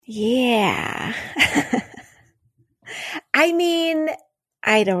Yeah. I mean,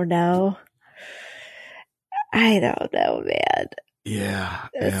 I don't know. Man. Yeah.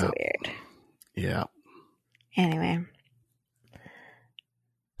 That's weird. Yeah. Anyway.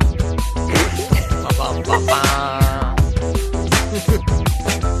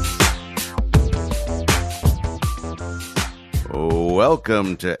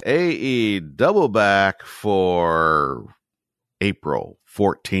 Welcome to AE Doubleback for April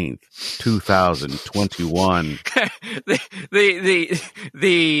 14th, 2021. The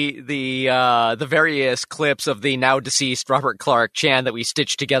various clips of the now deceased Robert Clark Chan that we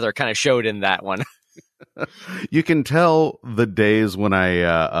stitched together kind of showed in that one. You can tell the days when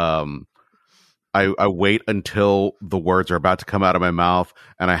I wait until the words are about to come out of my mouth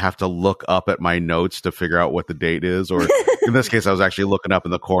and I have to look up at my notes to figure out what the date is. Or in this case, I was actually looking up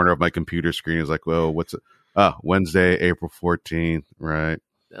in the corner of my computer screen. It was like, well, what's it? Wednesday, April 14th. Right.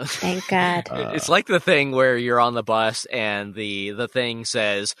 Thank God. It's like the thing where you're on the bus and the thing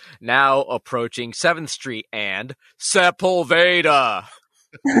says, now approaching 7th Street and Sepulveda.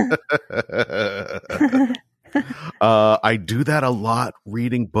 I do that a lot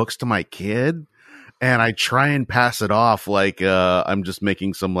reading books to my kid. And I try and pass it off like I'm just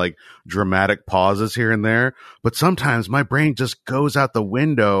making some like dramatic pauses here and there. But sometimes my brain just goes out the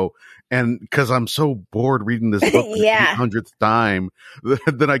window. And because I'm so bored reading this book for the 800th time,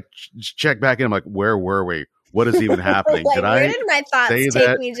 then I check back in. I'm like, where were we? What is even happening? Like, where did my thoughts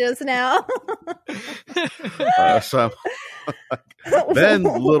take me just now? Then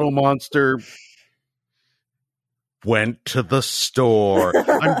Little Monster went to the store.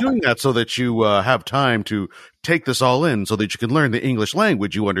 I'm doing that so that you have time to take this all in so that you can learn the English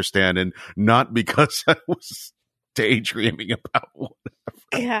language you understand and not because I was daydreaming about whatever.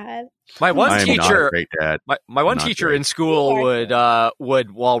 God. My one I am teacher, not a great dad. my one Not teacher great. in school would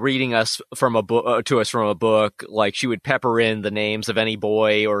while reading us from a book to us from a book, like she would pepper in the names of any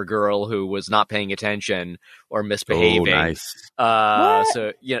boy or girl who was not paying attention or misbehaving. Oh, nice.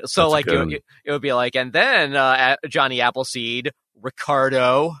 So like it would be like, and then Johnny Appleseed,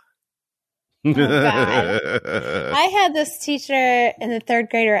 Ricardo. Oh, God. I had this teacher in the 3rd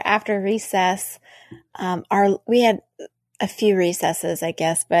grader after recess. We had a few recesses, I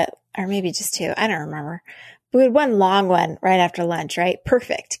guess, or maybe just 2. I don't remember. We had one long one right after lunch, right?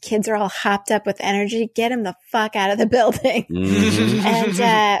 Perfect. Kids are all hopped up with energy. Get them the fuck out of the building. Mm-hmm.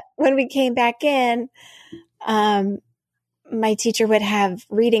 And when we came back in, my teacher would have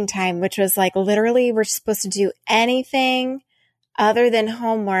reading time, which was like literally we're supposed to do anything other than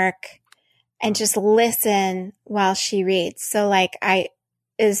homework and just listen while she reads. So like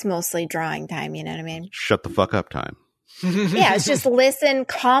is mostly drawing time, you know what I mean? Shut the fuck up time. Yeah, it's just listen,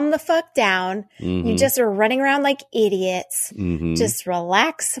 calm the fuck down. Mm-hmm. You just are running around like idiots. Mm-hmm. Just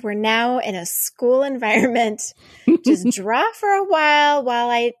relax. We're now in a school environment. Just draw for a while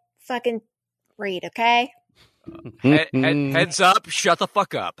I fucking read, okay? Heads up, shut the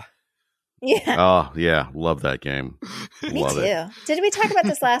fuck up. Yeah. Oh, yeah. Love that game. Me Love too. it. Did we talk about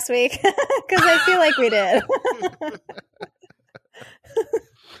this last week? Because I feel like we did.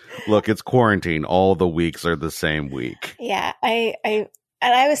 Look, it's quarantine. All the weeks are the same week. Yeah. I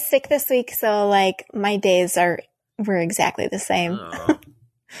was sick this week, so like my days were exactly the same.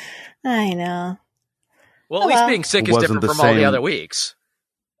 I know. Well, at least being sick is different from all the other weeks.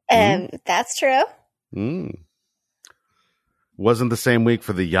 That's true. Wasn't the same week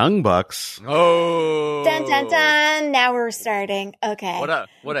for the Young Bucks. Oh. Dun, dun, dun. Now we're starting. Okay.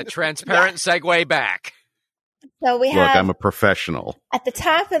 What a transparent segue back. So we have, look, I'm a professional. At the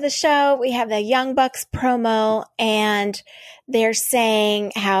top of the show, we have the Young Bucks promo, and they're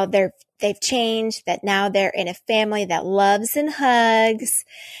saying how they've changed, that now they're in a family that loves and hugs.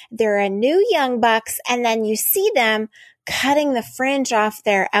 They're a new Young Bucks, and then you see them cutting the fringe off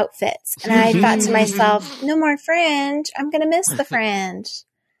their outfits. And I thought to myself, no more fringe. I'm going to miss the fringe.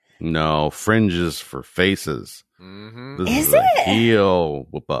 No, fringes for faces. Mm-hmm. This Is a it? heel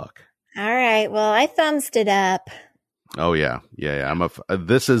buck. All right. Well, I thumbsed it up. Oh yeah.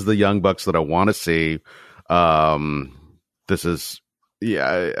 This is the Young Bucks that I want to see. This is,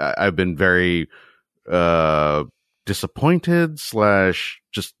 I've been very disappointed /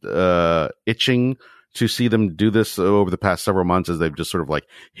 just itching to see them do this over the past several months, as they've just sort of like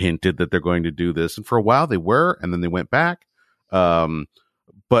hinted that they're going to do this. And for a while they were, and then they went back. But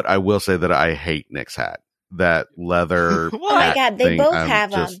I will say that I hate Nick's hat. That leather. Oh my God. They thing, both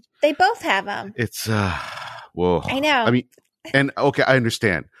have them. They both have them. It's, whoa. I know. I mean, and okay, I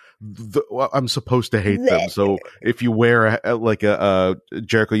understand. I'm supposed to hate them. So if you wear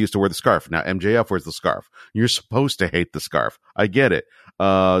Jericho used to wear the scarf. Now MJF wears the scarf. You're supposed to hate the scarf. I get it.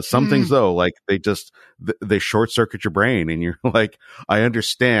 Some things though, like they short circuit your brain, and you're like, I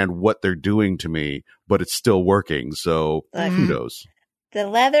understand what they're doing to me, but it's still working. So kudos. The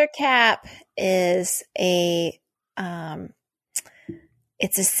leather cap is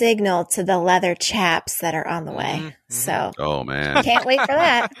it's a signal to the leather chaps that are on the way. So, oh man, can't wait for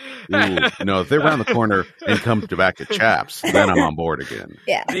that. Ooh, if they're around the corner and come back to chaps, then I'm on board again.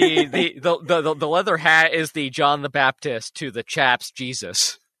 Yeah. The leather hat is the John the Baptist to the chaps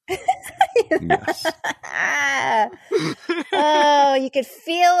Jesus. Yes. Oh, you could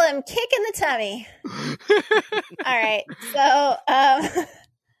feel him kick in the tummy. All right. So,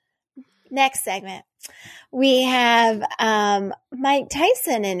 next segment. We have Mike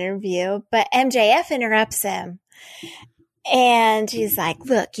Tyson interview, but MJF interrupts him. And he's like,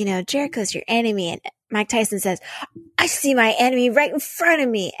 look, Jericho's your enemy. And Mike Tyson says, I see my enemy right in front of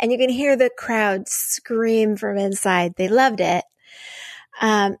me. And you can hear the crowd scream from inside. They loved it.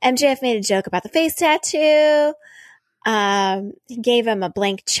 MJF made a joke about the face tattoo. He gave him a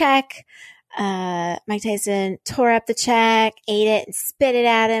blank check. Mike Tyson tore up the check, ate it, and spit it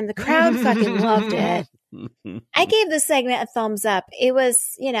at him. The crowd fucking loved it. I gave this segment a thumbs up. It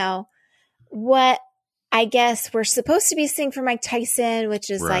was, what I guess we're supposed to be seeing from Mike Tyson, which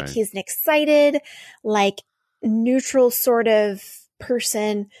is like he's an excited, like neutral sort of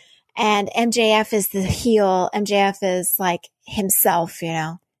person. And MJF is the heel. MJF is like himself,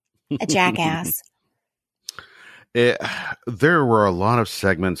 a jackass. There were a lot of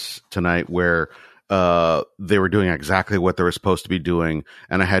segments tonight where they were doing exactly what they were supposed to be doing,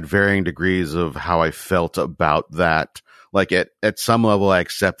 and I had varying degrees of how I felt about that. Like at some level, I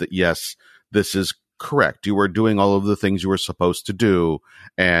accept that, yes, this is correct. You were doing all of the things you were supposed to do,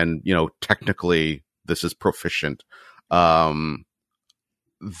 and technically this is proficient.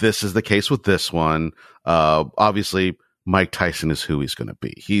 This is the case with this one. Obviously, Mike Tyson is who he's going to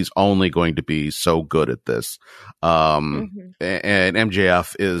be. He's only going to be so good at this. And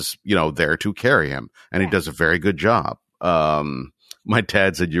MJF is, there to carry him, and he does a very good job. My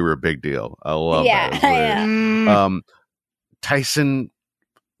dad said you were a big deal. I love that. Tyson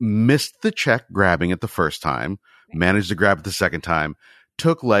missed the check grabbing it the first time, managed to grab it the second time,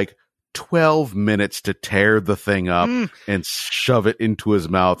 took like 12 minutes to tear the thing up and shove it into his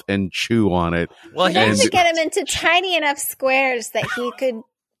mouth and chew on it. Well, he had to get him into tiny enough squares that he could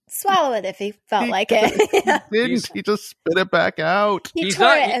swallow it if he felt like it. He just spit it back out. He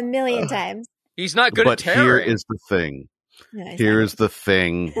tore it a million times. He's not good at tearing. Here is the thing. No, here is the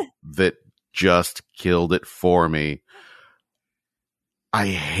thing that just killed it for me. I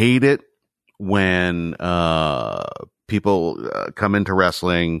hate it when people come into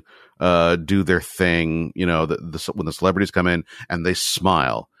wrestling, do their thing, when the celebrities come in and they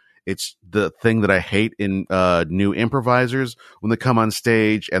smile. It's the thing that I hate in new improvisers when they come on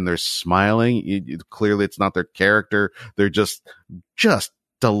stage and they're smiling. Clearly, it's not their character. They're just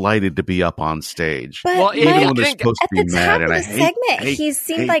delighted to be up on stage. But even when they're supposed to be mad. At the top of the segment, he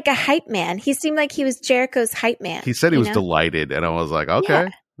seemed like a hype man. He seemed like he was Jericho's hype man. He said he was delighted, and I was like,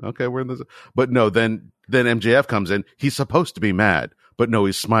 okay, we're in this. But no, then MJF comes in. He's supposed to be mad, but no,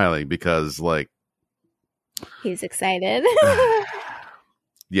 he's smiling because he's excited.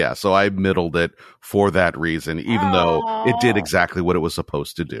 Yeah, so I middled it for that reason, even though it did exactly what it was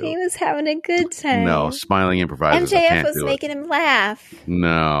supposed to do. He was having a good time. No, smiling improvisers. MJF was making him laugh.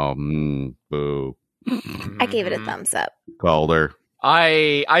 No, boo. I gave it a thumbs up. Calder.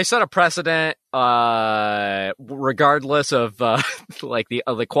 I set a precedent, regardless of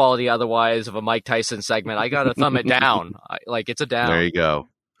the quality otherwise of a Mike Tyson segment. I got to thumb it down. It's a down. There you go.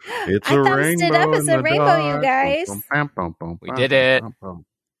 It's I thumbs it up as a rainbow, you guys. We did it.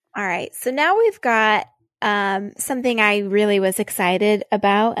 All right, so now we've got something I really was excited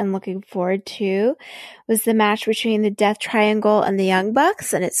about and looking forward to was the match between the Death Triangle and the Young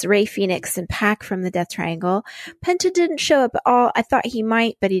Bucks, and it's Rey Fenix and Pac from the Death Triangle. Penta didn't show up at all. I thought he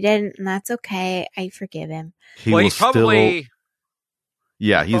might, but he didn't, and that's okay. I forgive him. He's probably...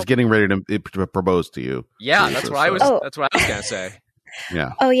 Yeah, he's getting ready to propose to you. Yeah, that's what I was going to say.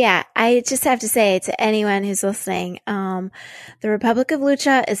 Yeah. Oh yeah. I just have to say to anyone who's listening, the Republic of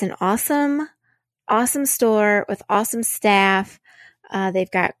Lucha is an awesome store with awesome staff.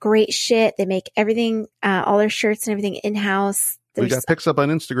 They've got great shit. They make everything, all their shirts and everything in-house. We got pics up on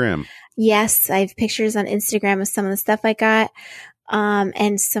Instagram. Yes. I have pictures on Instagram of some of the stuff I got.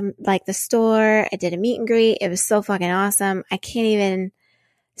 And some the store. I did a meet and greet. It was so fucking awesome. I can't even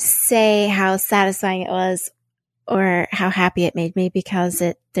say how satisfying it was or how happy it made me because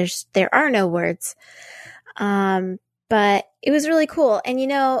there are no words. But it was really cool. And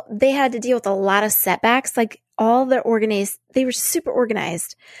they had to deal with a lot of setbacks. all the organized, they were super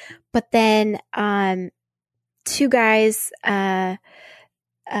organized. But then, two guys, oh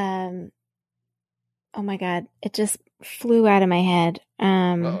my God, it just flew out of my head.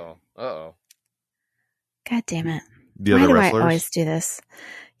 Uh-oh. God damn it. The Why other do wrestlers? I always do this?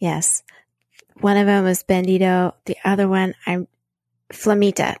 Yes. One of them was Bandito. The other one,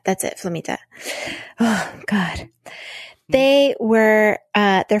 Flamita. That's it, Flamita. Oh, God. They were,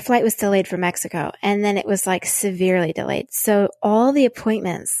 their flight was delayed from Mexico, and then it was like severely delayed. So all the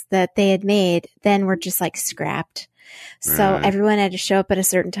appointments that they had made then were just like scrapped. So Right. everyone had to show up at a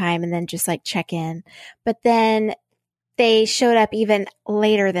certain time and then just like check in. But then they showed up even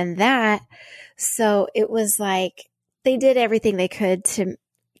later than that. So it was like they did everything they could to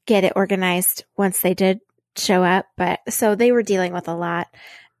get it organized once they did show up. But so they were dealing with a lot.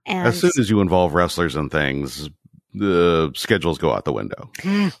 And As soon as you involve wrestlers and things, the schedules go out the window.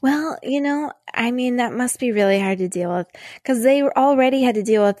 well, I mean, that must be really hard to deal with because they already had to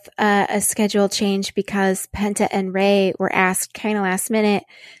deal with a schedule change because Penta and Ray were asked kind of last minute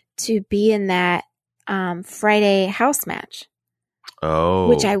to be in that Friday house match, Oh,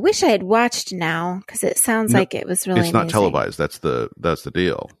 which I wish I had watched now because it sounds No, like it was really it's not amazing. televised. That's the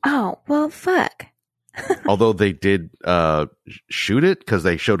deal. Oh, well, fuck. Although they did shoot it because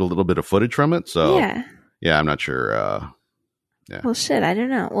they showed a little bit of footage from it. So yeah, I'm not sure. Well, shit, I don't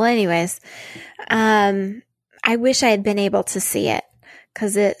know. Well, anyways, I wish I had been able to see it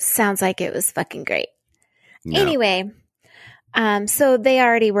because it sounds like it was fucking great. Yeah. Anyway, so they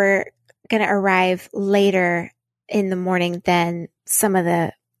already were going to arrive later in the morning than some of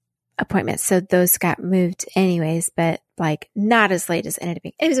the appointments. So those got moved anyways, but like not as late as it ended up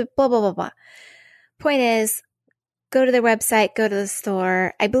being. It was a blah, blah, blah, blah. Point is, go to their website, go to the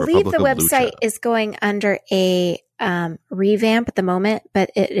store. I believe Republic the of website Lucha. is going under a revamp at the moment, but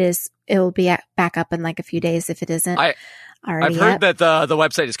it'll be back up in like a few days if it isn't already I've heard up. that the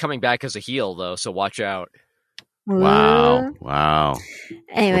website is coming back as a heel, though, so watch out. Wow. We're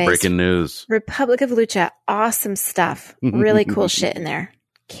Anyways, breaking news. Republic of Lucha, awesome stuff. Really cool shit in there.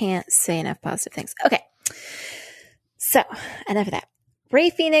 Can't say enough positive things. Okay. So, enough of that. Ray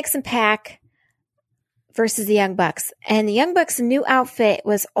Phoenix and Pac versus the Young Bucks. And the Young Bucks' new outfit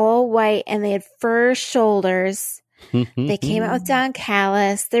was all white and they had fur shoulders. They came out with Don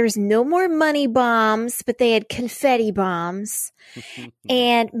Callis. There was no more money bombs, but they had confetti bombs.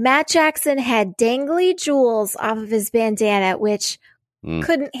 And Matt Jackson had dangly jewels off of his bandana, which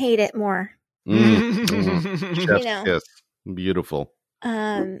couldn't hate it more. Chef's know. kiss. Beautiful.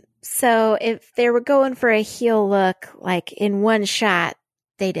 So if they were going for a heel look, like in one shot,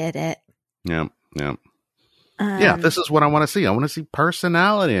 they did it. Yeah. Yeah, this is what I want to see. I want to see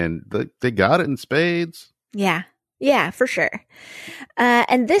personality, and they got it in spades. Yeah, for sure.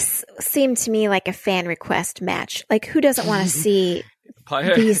 And this seemed to me like a fan request match. Like, who doesn't want to see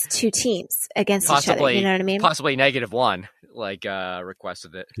these two teams against each other? You know what I mean? Possibly -1, like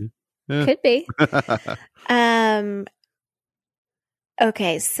requested it. Yeah. Could be.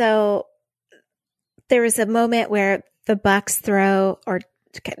 Okay, so there was a moment where the Bucks throw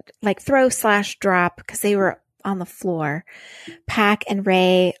 / drop because they were on the floor. Pac and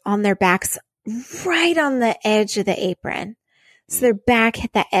Ray on their backs right on the edge of the apron. So their back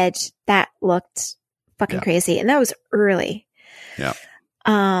hit the edge. That looked fucking crazy. And that was early. Yeah.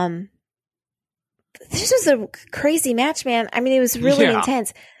 This was a crazy match, man. I mean, it was really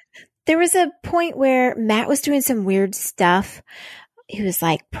intense. There was a point where Matt was doing some weird stuff. He was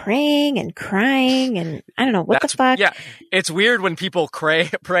like praying and crying and I don't know what the fuck. Yeah. It's weird when people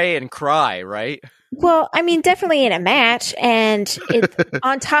pray and cry, right? Well, I mean, definitely in a match, and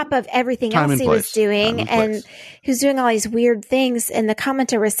on top of everything else he was doing, and he was doing all these weird things, and the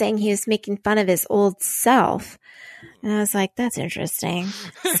commenter was saying he was making fun of his old self. And I was like, that's interesting.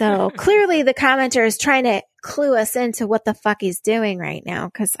 So clearly the commenter is trying to clue us into what the fuck he's doing right now,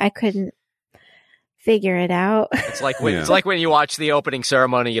 because I couldn't figure it out. It's like when you watch the opening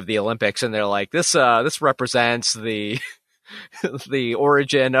ceremony of the Olympics, and they're like, this represents the the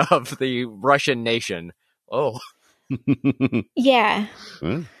origin of the Russian nation. Oh. Yeah.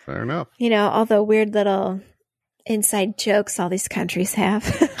 Well, fair enough. You know, all the weird little inside jokes all these countries have.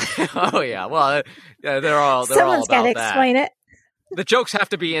 Oh, yeah. Well, they're all Someone's got to explain it. The jokes have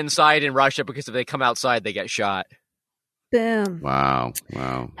to be inside in Russia because if they come outside, they get shot. Boom. Wow.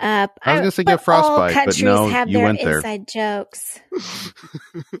 I was going to say get frostbite, but no, have you their went there. inside jokes.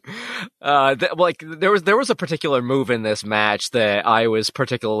 There was a particular move in this match that I was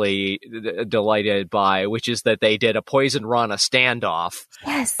particularly delighted by, which is that they did a Poison Rana standoff.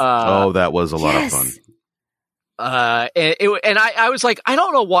 Yes. That was a lot of fun. And I was like, I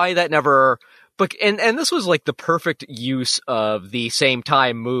don't know why that never. But and this was like the perfect use of the same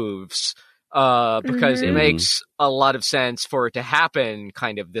time moves, because it makes a lot of sense for it to happen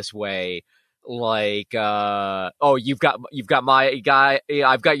kind of this way. Like, you've got my guy,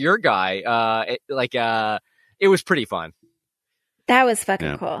 I've got your guy. It was pretty fun. That was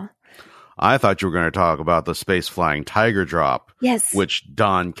fucking cool. I thought you were going to talk about the space flying tiger drop. Yes. Which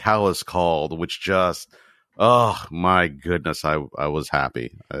Don Callis called, which just, oh my goodness, I was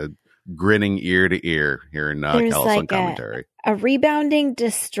happy. Grinning ear to ear hearing Callis on commentary. A rebounding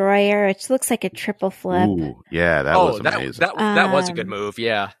destroyer, which looks like a triple flip. Ooh, yeah, that was amazing. That was a good move,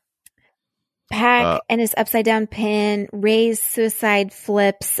 yeah. Pac and his upside down pin, Ray's suicide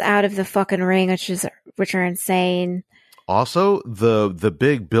flips out of the fucking ring, which are insane. Also, the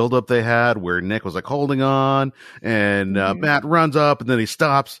big buildup they had where Nick was like holding on, and Matt runs up, and then he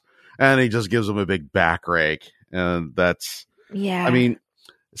stops, and he just gives him a big back rake, and that's I mean,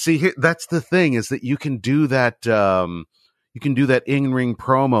 see, that's the thing, is that you can do that. You can do that in-ring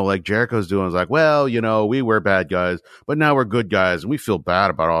promo like Jericho's doing. It's like, well, we were bad guys, but now we're good guys, and we feel bad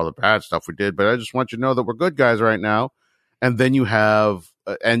about all the bad stuff we did, but I just want you to know that we're good guys right now. And then you have,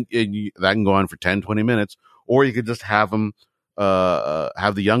 that can go on for 10, 20 minutes, or you could just have them,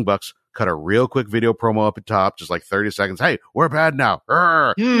 have the Young Bucks cut a real quick video promo up at top, just like 30 seconds. Hey, we're bad now.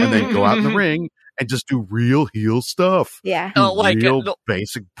 And then go out in the ring and just do real heel stuff. Yeah.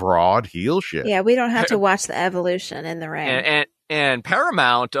 Basic broad heel shit. Yeah, we don't have to watch the evolution in the ring. And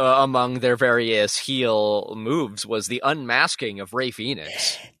Paramount, among their various heel moves, was the unmasking of Rey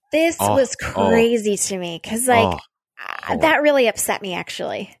Fenix. This was crazy to me, because that really upset me,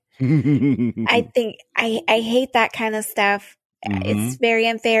 actually. I think I hate that kind of stuff. It's very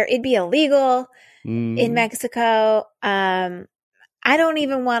unfair. It'd be illegal in Mexico. I don't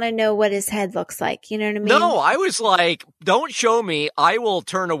even want to know what his head looks like. You know what I mean? No, I was like, don't show me. I will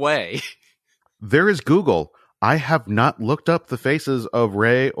turn away. There is Google. I have not looked up the faces of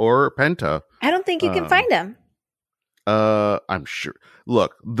Rey or Penta. I don't think you can find them. I'm sure.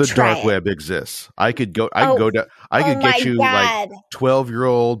 Look, the dark web exists. I could go. I could get you like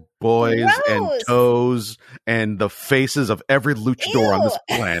 12-year-old boys and toes and the faces of every luchador on this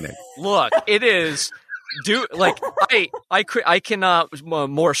planet. Look, it is. I cannot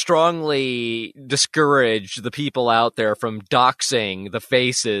more strongly discourage the people out there from doxing the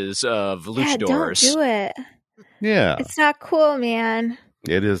faces of luchadors. Don't do it. Yeah, it's not cool, man.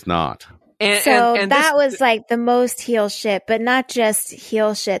 It is not. And that was like the most heel shit, but not just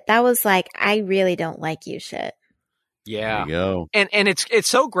heel shit. That was like, I really don't like you shit. Yeah. There you go. And it's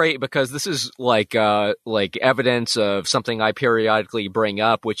so great because this is like evidence of something I periodically bring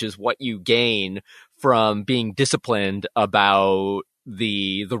up, which is what you gain from being disciplined about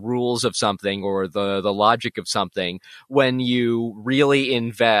the rules of something or the logic of something when you really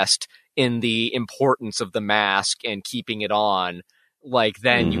invest in the importance of the mask and keeping it on. Like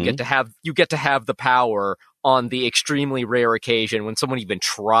then you get to have the power on the extremely rare occasion when someone even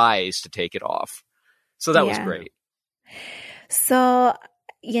tries to take it off. So that was great. So,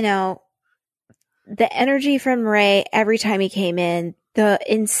 the energy from Rey every time he came in, the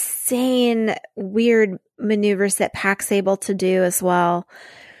insane weird maneuvers that Pac's able to do as well.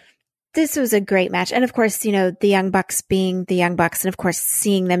 This was a great match. And of course, the Young Bucks being the Young Bucks, and of course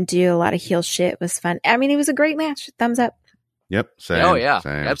seeing them do a lot of heel shit was fun. I mean, it was a great match. Thumbs up. Yep. Same, oh yeah,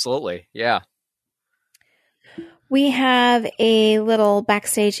 same. Absolutely. Yeah. We have a little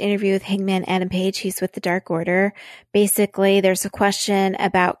backstage interview with Hangman Adam Page. He's with the Dark Order. Basically, there's a question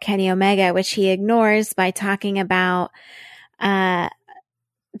about Kenny Omega, which he ignores by talking about John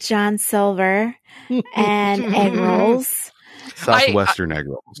Silver and egg rolls. Southwestern egg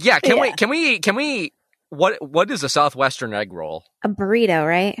rolls. Yeah. Can we? What is a Southwestern egg roll? A burrito,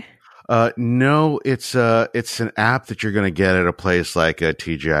 right? No, it's an app that you're going to get at a place like a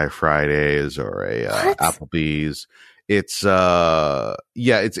TGI Fridays or a Applebee's. It's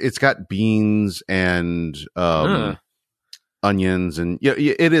it's got beans and onions, and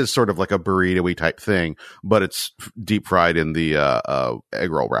it is sort of like a burrito-y type thing, but it's deep fried in the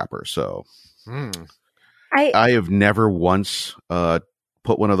egg roll wrapper. So I have never once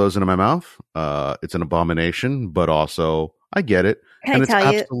put one of those into my mouth. It's an abomination, but also I get it. And it's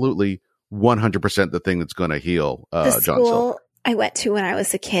absolutely 100% the thing that's going to heal the John school Silver. I went to when I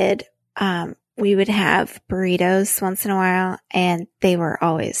was a kid, we would have burritos once in a while, and they were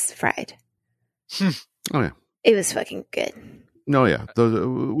always fried. Oh, yeah. It was fucking good. No, yeah.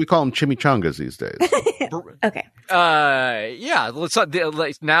 We call them chimichangas these days. Okay. Yeah.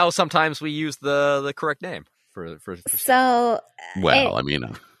 Now sometimes we use the correct name for so. Well, I mean...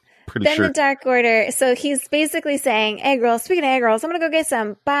 Pretty Then sure. the Dark Order. So he's basically saying, egg rolls, speaking of egg rolls, I'm going to go get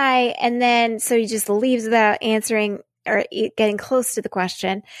some. Bye. And then, so he just leaves without answering or getting close to the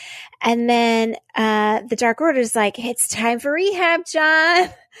question. And then the Dark Order is like, it's time for rehab, John.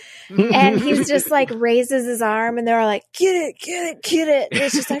 And he's just like raises his arm and they're like, get it, get it, get it. And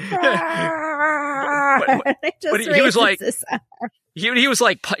it's just like, but he was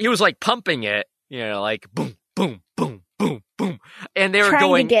like, he was like pumping it, like boom, boom, boom, boom, boom. And they were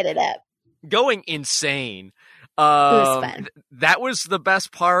trying to get it up. Going insane. It was fun. That was the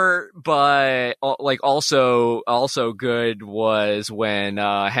best part, but like also good was when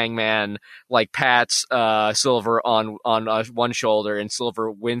Hangman like pats Silver on one shoulder and Silver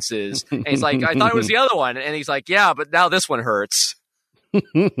winces, and he's like, "I thought it was the other one," and he's like, "Yeah, but now this one hurts."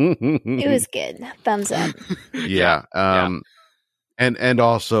 It was good. Thumbs up. Yeah. And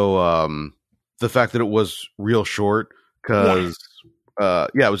also the fact that it was real short because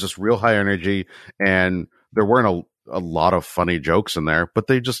it was just real high energy and there weren't a lot of funny jokes in there, but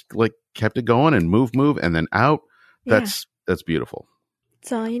they just like kept it going and move and then out. That's beautiful.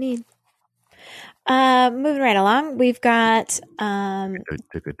 That's all you need. Moving right along, we've got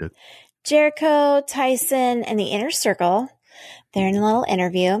Jericho, Tyson, and the Inner Circle. They're in a little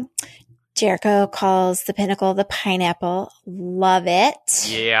interview. Jericho calls the Pinnacle the pineapple. Love it.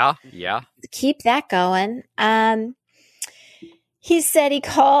 Yeah. Keep that going. He said he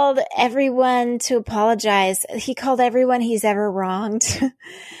called everyone to apologize. He called everyone he's ever wronged.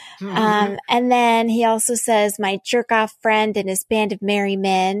 And then he also says, my jerk-off friend and his band of merry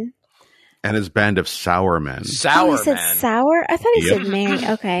men. And his band of sour men. He said sour? I thought he said merry.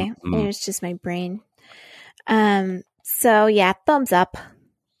 Okay. Maybe it's just my brain. So, yeah, thumbs up.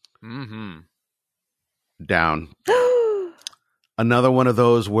 Down. Another one of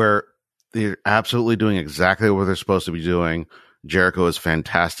those where they're absolutely doing exactly what they're supposed to be doing. Jericho is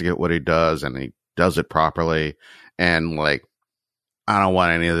fantastic at what he does, and he does it properly. And like, I don't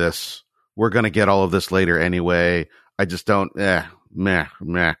want any of this. We're going to get all of this later anyway. I just don't, meh.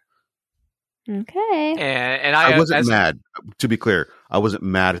 Okay. And I wasn't mad. To be clear, I wasn't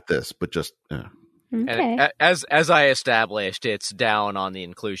mad at this, but just, Okay. And as I established, it's down on the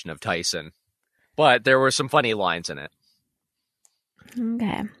inclusion of Tyson. But there were some funny lines in it.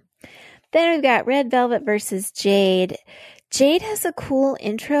 Okay. Then we've got Red Velvet versus Jade. Jade has a cool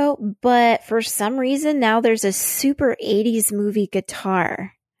intro, but for some reason now there's a super 80s movie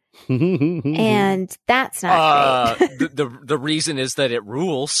guitar. And that's not great. The reason is that it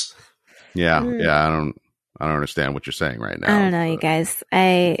rules. Yeah. I don't understand what you're saying right now. I don't know, you guys.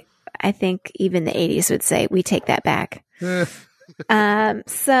 I think even the 80s would say we take that back. So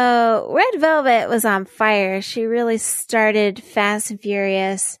Red Velvet was on fire. She really started Fast and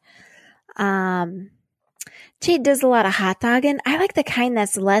Furious. Jade does a lot of hot dogging. I like the kind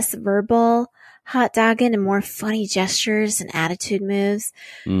that's less verbal hot dogging and more funny gestures and attitude moves.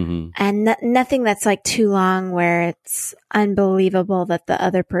 And nothing that's like too long where it's unbelievable that the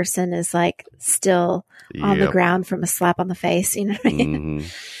other person is like still on the ground from a slap on the face. You know what I mean?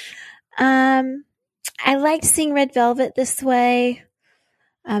 I liked seeing Red Velvet this way.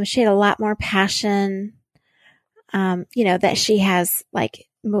 She had a lot more passion, that she has like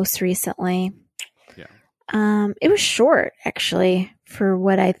most recently. It was short actually for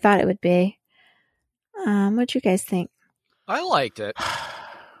what I thought it would be. What'd you guys think? I liked it.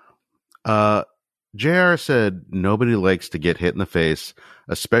 JR said nobody likes to get hit in the face,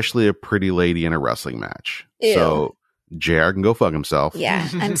 especially a pretty lady in a wrestling match. Ew. So JR can go fuck himself. Yeah,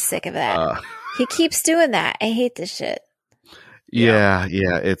 I'm sick of that. He keeps doing that. I hate this shit. Yeah,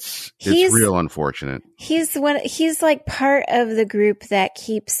 it's real unfortunate. He's like part of the group that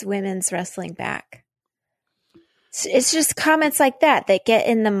keeps women's wrestling back. It's just comments like that get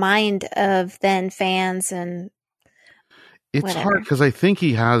in the mind of then fans and it's whatever. hard because I think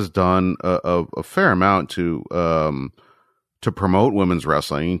he has done a fair amount to promote women's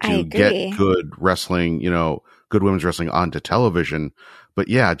wrestling, to get good wrestling, good women's wrestling onto television. But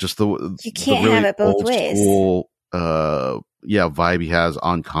yeah, just you can't really have it both ways. School, vibe he has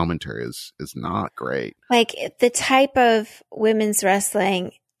on commentary is not great. Like the type of women's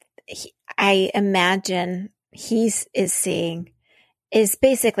wrestling I imagine he is seeing is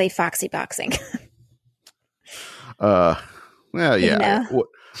basically Foxy boxing. Well, yeah.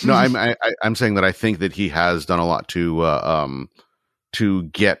 No, I'm saying that I think that he has done a lot to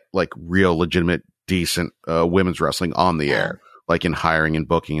get like real, legitimate, decent women's wrestling on the air, like in hiring and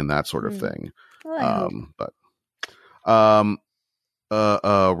booking and that sort of thing.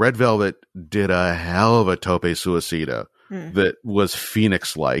 Red Velvet did a hell of a tope suicida that was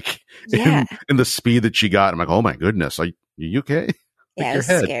Phoenix like in the speed that she got. I'm like, oh my goodness, are you okay? Yeah, it your was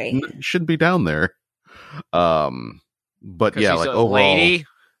head. scary. You shouldn't be down there. But yeah, she's like a overall, lady.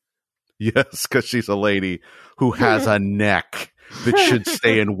 yes, because she's a lady who has a neck that should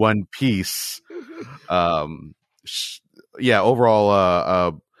stay in one piece. Yeah,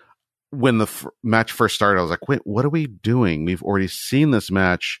 overall, when the match first started, I was like, wait, what are we doing? We've already seen this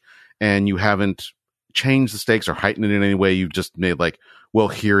match, and you haven't changed the stakes or heightened it in any way. You've just made like, well,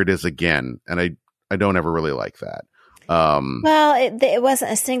 here it is again. And I don't ever really like that. Well, it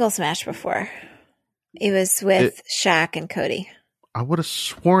wasn't a singles match before. It was with Shaq and Cody. I would have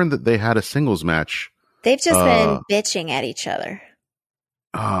sworn that they had a singles match. They've just been bitching at each other.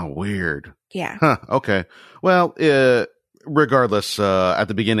 Oh, weird. Yeah. Huh, okay. Well, regardless, at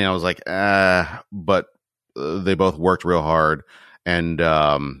the beginning I was like, but they both worked real hard. And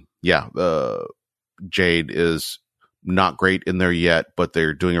Jade is not great in there yet, but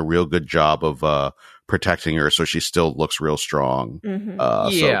they're doing a real good job of protecting her, so she still looks real strong. Mm-hmm. So,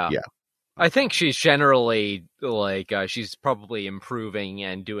 yeah. I think she's generally like she's probably improving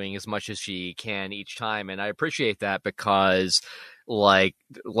and doing as much as she can each time, and I appreciate that because like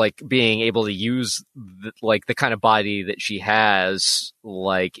being able to use the kind of body that she has,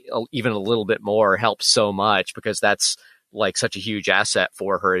 like even a little bit more helps so much, because that's like such a huge asset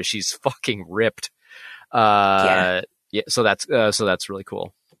for her. She's fucking ripped. Yeah. So that's really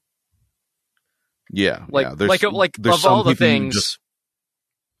cool. Yeah. Like there's of all the things.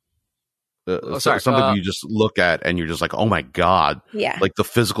 Something you just look at and you're just like, oh my god, yeah, like the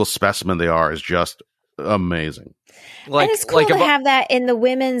physical specimen they are is just amazing. And it's cool to have that in the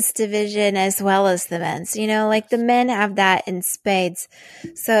women's division as well as the men's. You know, like the men have that in spades,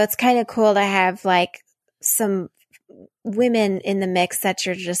 so it's kind of cool to have like some women in the mix that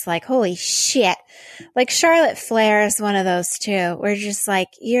you're just like, holy shit. Like Charlotte Flair is one of those too. We're just like,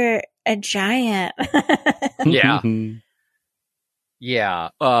 you're a giant. Yeah. Yeah,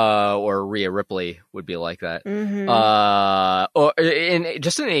 or Rhea Ripley would be like that. Mm-hmm. Or in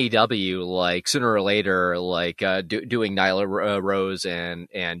AEW, like sooner or later, like doing Nyla Rose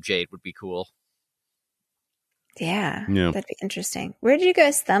and Jade would be cool. Yeah, that'd be interesting. Where did you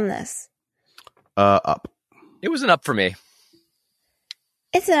guys thumb this? Up. It was an up for me.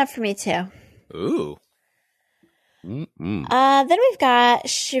 It's an up for me too. Ooh. Mm-mm. Then we've got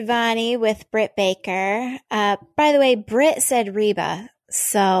Shivani with Britt Baker. By the way, Britt said Reba,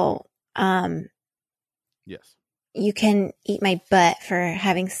 so yes, you can eat my butt for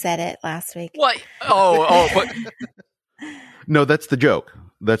having said it last week. What? But no, that's the joke.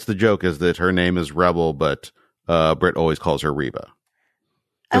 That's the joke, is that her name is Rebel, but Britt always calls her Reba.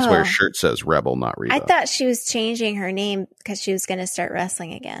 That's why her shirt says Rebel, not Reba. I thought she was changing her name because she was going to start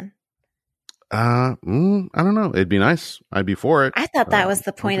wrestling again. I don't know. It'd be nice. I'd be for it. I thought that was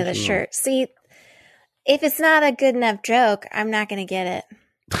the point of the shirt. See, if it's not a good enough joke, I'm not going to get it.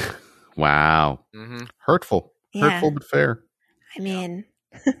 Wow. Mm-hmm. Hurtful. Yeah. Hurtful, but fair. I mean,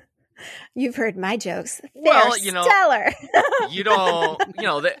 you've heard my jokes. Well, stellar.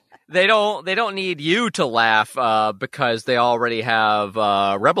 They don't need you to laugh because they already have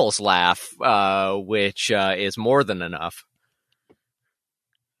Rebels laugh, which is more than enough.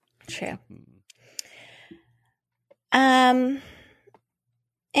 True.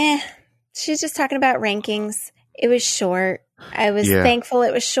 She's just talking about rankings. It was short. I was thankful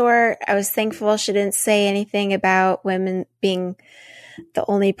it was short. I was thankful she didn't say anything about women being the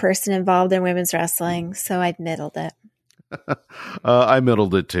only person involved in women's wrestling, so I middled it. I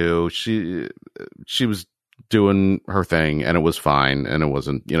middled it too. She was doing her thing, and it was fine, and it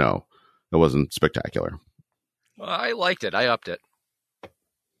wasn't spectacular. I liked it. I upped it.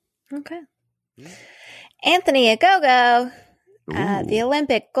 Okay. Anthony Ogogo, the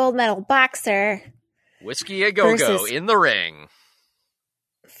Olympic gold medal boxer. Whiskey Ogogo in the ring.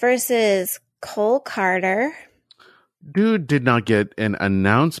 Versus Cole Carter. Dude did not get an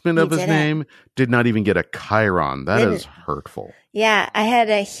announcement of his name. Did not even get a chyron. That is hurtful. Yeah, I had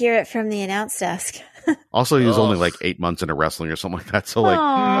to hear it from the announce desk. Also, he was only like 8 months into wrestling or something like that. So, like,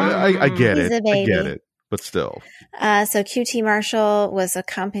 I get it. I get it. But still. So QT Marshall was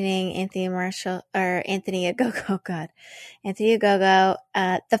accompanying Anthony Ogogo. God. Anthony Ogogo.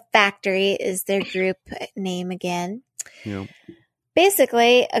 The Factory is their group name again. Yeah.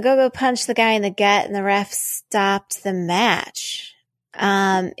 Basically, Ogogo punched the guy in the gut and the ref stopped the match.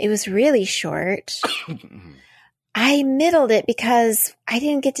 It was really short. I middled it because I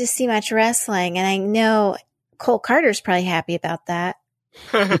didn't get to see much wrestling, and I know Cole Carter's probably happy about that.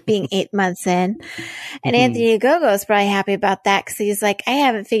 Being 8 months in, and Anthony Ogogo is probably happy about that because he's like, I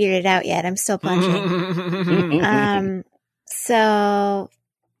haven't figured it out yet. I'm still punching.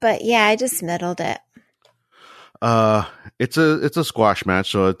 But yeah, I just middled it. It's a squash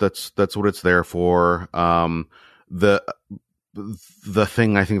match, so that's what it's there for. The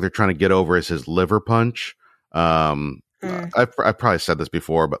thing I think they're trying to get over is his liver punch. I've probably said this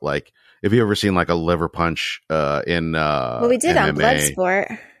before, but like, if you ever seen like a liver punch in well, we did MMA, on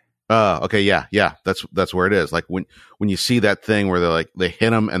Bloodsport. Okay, yeah, that's where it is. Like when you see that thing where they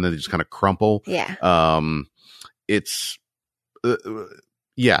hit him and then they just kind of crumple. Yeah. It's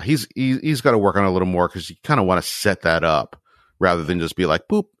yeah, he's got to work on it a little more, because you kind of want to set that up rather than just be like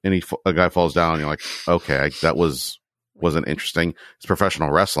boop and a guy falls down and you're like, okay, that wasn't interesting. It's professional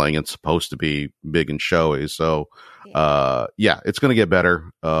wrestling. It's supposed to be big and showy. So, yeah, it's going to get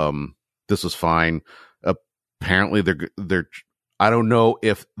better. This was fine. Apparently they're, I don't know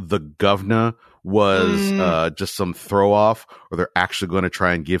if the governor was just some throw off, or they're actually going to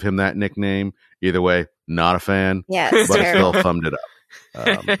try and give him that nickname. Either way, not a fan. Yeah, but I still thumbed it up.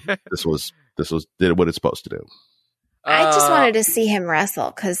 This did what it's supposed to do. I just wanted to see him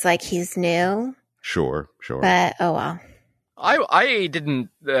wrestle because, like, he's new. Sure. But oh well. I didn't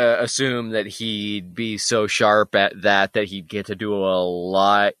assume that he'd be so sharp at that he'd get to do a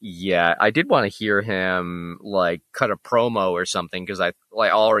lot yet. I did want to hear him like cut a promo or something, because I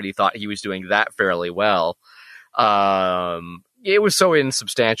already thought he was doing that fairly well. It was so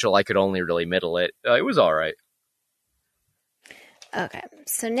insubstantial I could only really middle it. It was all right. Okay,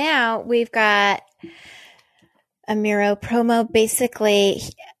 so now we've got a Miro promo. Basically,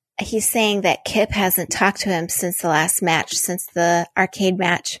 he's saying that Kip hasn't talked to him since the last match, since the arcade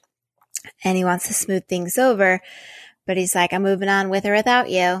match, and he wants to smooth things over. But he's like, I'm moving on with or without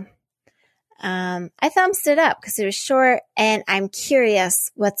you. I thumbs it up because it was short, and I'm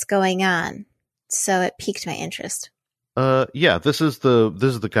curious what's going on. So it piqued my interest. Yeah, this is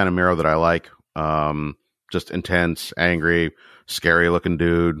the kind of Miro that I like. Just intense, angry, scary looking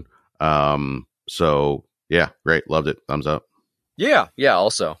dude. So yeah, great. Loved it. Thumbs up. Yeah,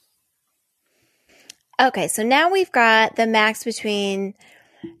 also. Okay, so now we've got the match between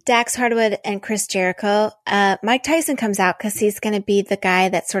Dax Hardwood and Chris Jericho. Mike Tyson comes out because he's going to be the guy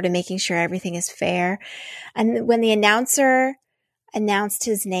that's sort of making sure everything is fair. And when the announcer announced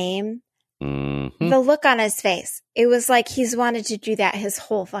his name, the look on his face, it was like he's wanted to do that his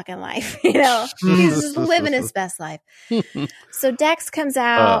whole fucking life. You know, he's just living his best life. So Dax comes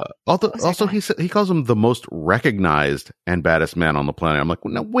out. Also, he calls him the most recognized and baddest man on the planet. I'm like,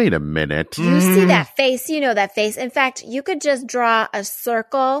 now wait a minute. You see that face? You know that face. In fact, you could just draw a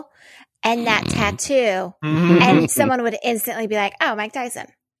circle and that tattoo, and someone would instantly be like, "Oh, Mike Tyson."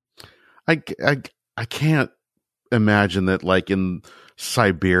 I can't imagine that, like in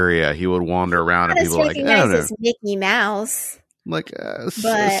Siberia, he would wander around and people like, I don't know, Mickey Mouse, like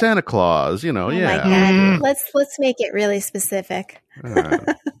Santa Claus, you know. Oh yeah, my God. Let's make it really specific. Well,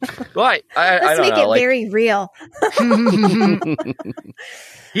 let's make it very real.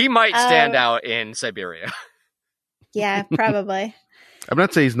 He might stand out in Siberia. Yeah, probably. I'm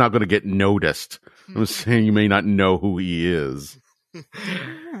not saying he's not going to get noticed. I'm saying you may not know who he is.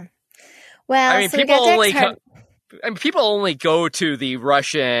 Well, I mean, so people only go to the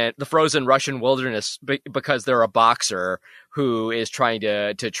frozen Russian wilderness because they're a boxer who is trying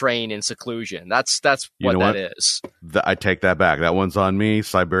to train in seclusion. That's what that is. I take that back. That one's on me.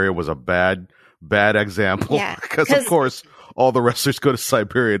 Siberia was a bad example. Yeah, because of course all the wrestlers go to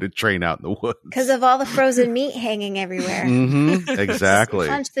Siberia to train out in the woods because of all the frozen meat hanging everywhere. Exactly.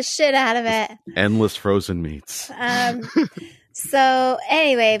 Punch the shit out of it. Endless frozen meats. So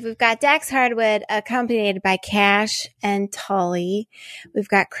anyway, we've got Dax Hardwood accompanied by Cash and Tully. We've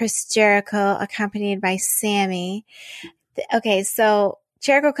got Chris Jericho accompanied by Sammy. Okay, so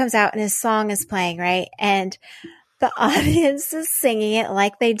Jericho comes out and his song is playing, right? And the audience is singing it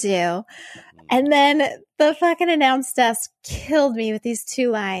like they do. And then the fucking announce desk killed me with these two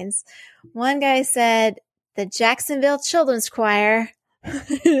lines. One guy said, the Jacksonville Children's Choir.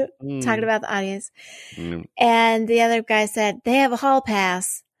 Talking about the audience. And the other guy said, they have a hall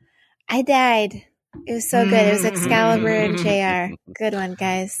pass. I died. It was so good. It was Excalibur and JR. Good one,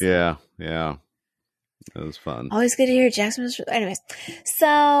 guys. Yeah. That was fun. Always good to hear Jacksonville's. Anyways,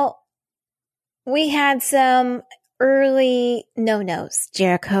 so we had some early no-nos.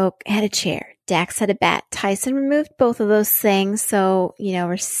 Jericho had a chair. Dax had a bat. Tyson removed both of those things. So,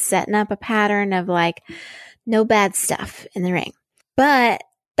 we're setting up a pattern of like no bad stuff in the ring. But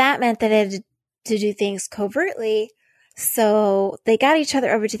that meant that they had to do things covertly. So they got each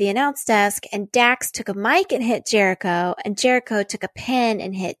other over to the announce desk, and Dax took a mic and hit Jericho, and Jericho took a pen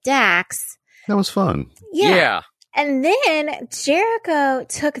and hit Dax. That was fun. Yeah. And then Jericho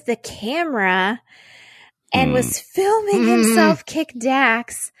took the camera and was filming himself kick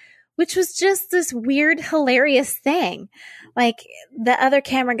Dax which was just this weird, hilarious thing. Like the other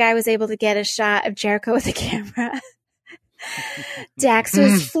camera guy was able to get a shot of Jericho with the camera. Dax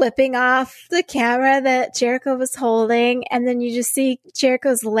was flipping off the camera that Jericho was holding, and then you just see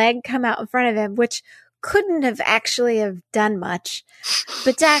Jericho's leg come out in front of him, which couldn't have actually have done much,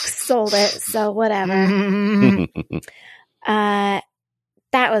 but Dax sold it, so whatever. That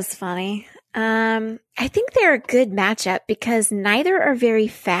was funny. I think they're a good matchup because neither are very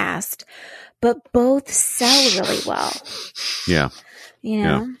fast, but both sell really well. Yeah. You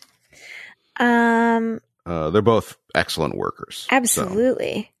know? They're both excellent workers.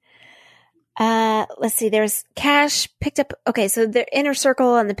 Absolutely. So. Let's see. There's Cash picked up. Okay. So the Inner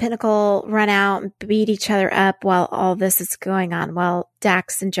Circle and the Pinnacle run out and beat each other up while all this is going on, while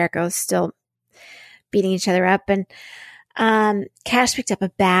Dax and Jericho still beating each other up. And Cash picked up a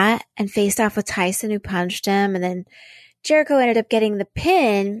bat and faced off with Tyson, who punched him. And then Jericho ended up getting the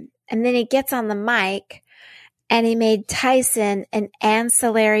pin. And then he gets on the mic and he made Tyson an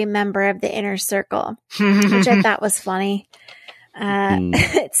ancillary member of the Inner Circle, which I thought was funny.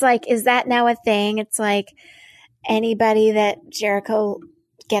 It's like, is that now a thing? It's like anybody that Jericho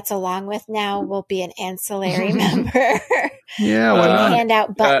gets along with now will be an ancillary member. Yeah, why not? Hand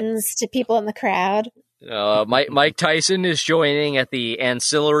out buttons to people in the crowd. Mike Tyson is joining at the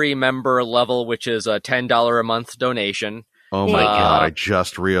ancillary member level, which is a $10 a month donation. Oh my God, I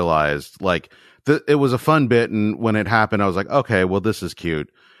just realized, like, it was a fun bit, and when it happened, I was like, okay, well, this is cute.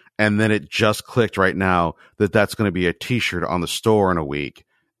 And then it just clicked right now that that's going to be a t-shirt on the store in a week,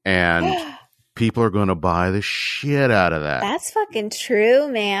 and people are going to buy the shit out of that. That's fucking true,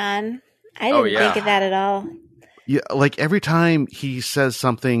 man. I didn't think of that at all. Yeah, like, every time he says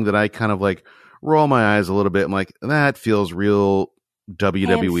something that I kind of, like, roll my eyes a little bit, I'm like, that feels real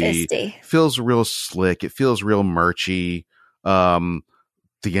WWE. Feels real slick. It feels real merchy.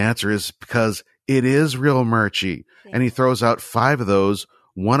 The answer is because it is real merchy. Yeah. And he throws out 5 of those.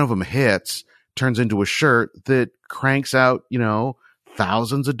 One of them hits, turns into a shirt that cranks out,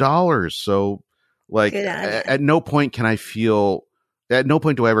 thousands of dollars. So, like, at no point do I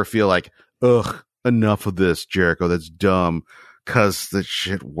ever feel like, ugh, enough of this, Jericho. That's dumb, because the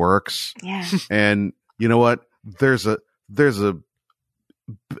shit works. Yeah. And you know what? There's a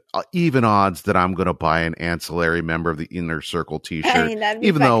even odds that I'm going to buy an ancillary member of the Inner Circle t-shirt,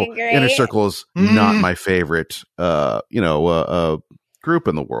 even though great. Inner Circle is not my favorite, group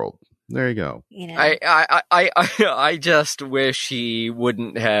in the world. There you go. I just wish he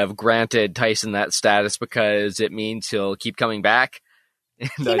wouldn't have granted Tyson that status, because it means he'll keep coming back. And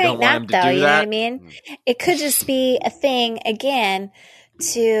he might not, though. You know what I mean? It could just be a thing again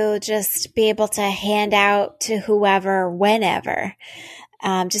to just be able to hand out to whoever, whenever.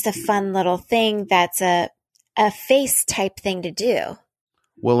 Just a fun little thing that's a face type thing to do.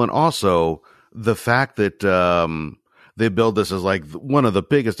 Well, and also the fact that they build this as like one of the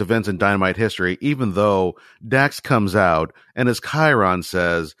biggest events in Dynamite history, even though Dax comes out and, as Chiron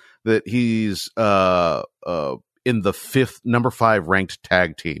says, that he's in the number 5 ranked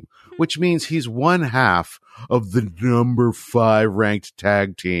tag team, which means he's one half of the number 5 ranked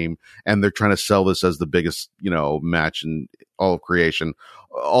tag team, and they're trying to sell this as the biggest, match in all of creation.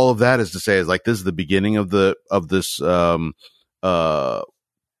 All of that is to say is like, this is the beginning of this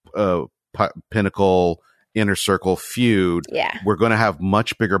Pinnacle Inner Circle feud. Yeah. We're going to have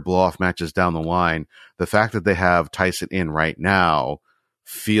much bigger blow-off matches down the line. The fact that they have Tyson in right now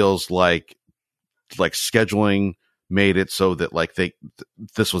feels like scheduling made it so that, like,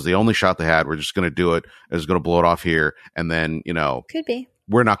 this was the only shot they had. We're just going to do it. It's going to blow it off here. And then, could be,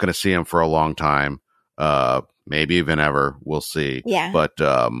 we're not going to see him for a long time. Maybe even ever. We'll see. Yeah. But,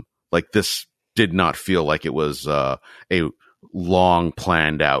 like, this did not feel like it was, a long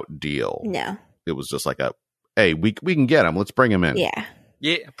planned out deal. No. It was just like hey, we can get him. Let's bring him in. Yeah.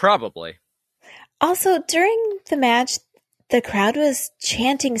 Yeah, probably. Also, during the match, the crowd was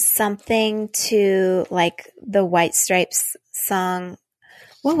chanting something to, like, the White Stripes song.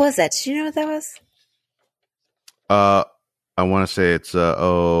 What was that? Do you know what that was? I want to say it's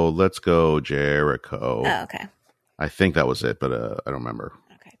Let's Go Jericho. Oh, okay. I think that was it, but I don't remember.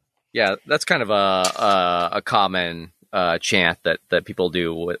 Okay. Yeah, that's kind of a common chant that people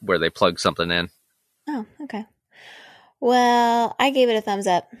do where they plug something in. Oh, okay. Well, I gave it a thumbs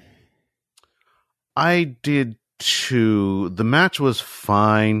up. I did too. The match was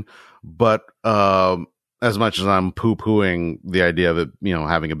fine, but as much as I'm poo-pooing the idea of it,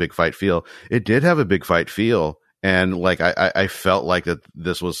 having a big fight feel, it did have a big fight feel. And, like, I felt like that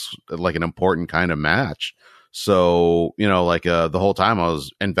this was, like, an important kind of match. So, the whole time I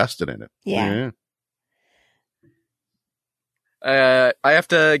was invested in it. Yeah. I have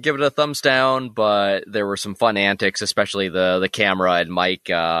to give it a thumbs down, but there were some fun antics, especially the camera and mic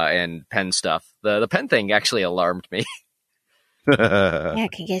and pen stuff. The pen thing actually alarmed me. Yeah,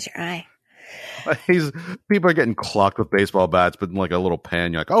 it can get your eye. People are getting clocked with baseball bats, but like a little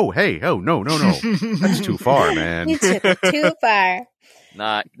pen. You're like, oh, hey, oh, no. That's too far, man. You took it too far.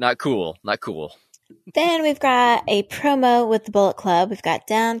 Not cool. Not cool. Then we've got a promo with the Bullet Club. We've got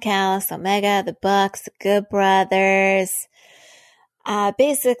Don Callis, Omega, the Bucks, the Good Brothers.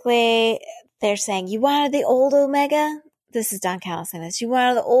 Basically, they're saying, you wanted the old Omega? This is Don Callis saying this. You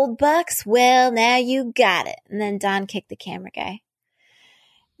wanted the old Bucks? Well, now you got it. And then Don kicked the camera guy.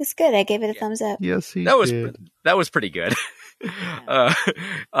 It's good. I gave it a thumbs up. Yes, he did. That was pretty good. Yeah.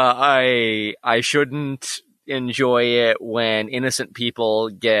 I shouldn't enjoy it when innocent people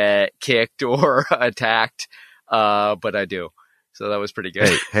get kicked or attacked, but I do. So that was pretty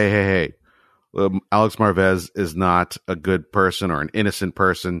good. Hey. Alex Marvez is not a good person or an innocent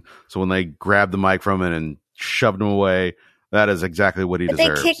person. So when they grabbed the mic from him and shoved him away, that is exactly what he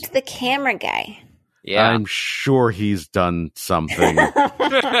deserves. They kicked the camera guy. Yeah. I'm sure he's done something.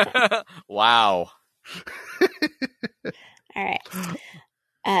 Wow. All right.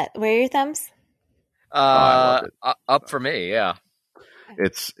 Where are your thumbs? I love Up for me, yeah.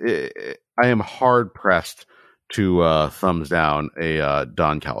 I am hard pressed to thumbs down a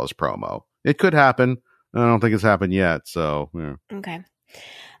Don Callis promo. It could happen. I don't think it's happened yet. So yeah. Okay.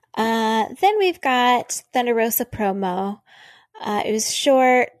 Then we've got Thunder Rosa promo. It was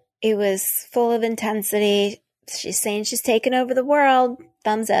short. It was full of intensity. She's saying she's taking over the world.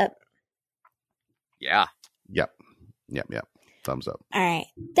 Thumbs up. Yeah. Yep. Thumbs up. All right.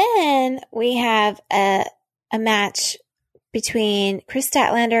 Then we have a match between Chris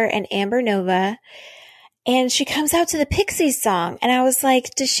Statlander and Amber Nova. And she comes out to the Pixies song. And I was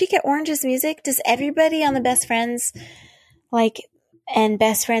like, does she get Orange's music? Does everybody on the Best Friends, and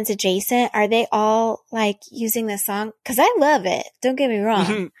Best Friends Adjacent, are they all, using this song? Because I love it. Don't get me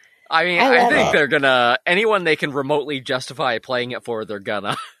wrong. I mean, I think they're gonna, anyone they can remotely justify playing it for, they're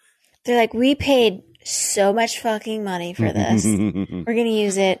gonna. They're like, we paid so much fucking money for this. We're gonna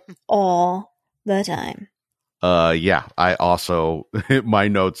use it all the time. Yeah, I also, my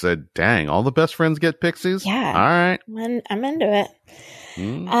note said, dang, all the Best Friends get Pixies? Yeah. All right. I'm into it.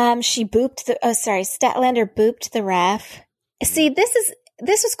 She booped Statlander booped the ref. See, this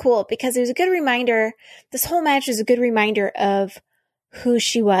was cool because it was a good reminder. This whole match was a good reminder of who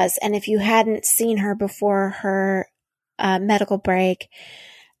she was. And if you hadn't seen her before her medical break,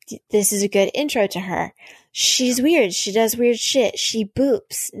 this is a good intro to her. She's weird. She does weird shit. She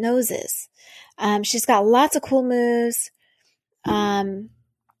boops noses. She's got lots of cool moves.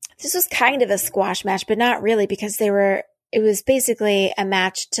 This was kind of a squash match, but not really because it was basically a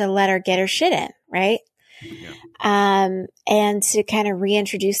match to let her get her shit in, right? Yeah. And to kind of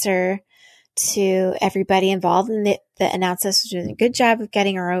reintroduce her to everybody involved. And the announcers was doing a good job of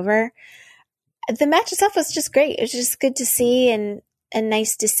getting her over. The match itself was just great. It was just good to see and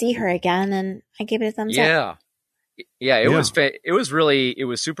nice to see her again. And I gave it a thumbs up. Yeah, it was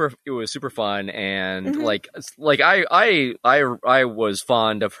super fun, and I was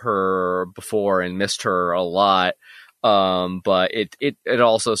fond of her before and missed her a lot. But it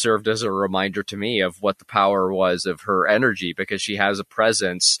also served as a reminder to me of what the power was of her energy, because she has a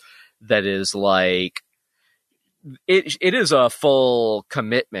presence that is it is a full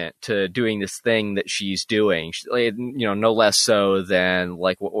commitment to doing this thing that she's doing. No less so than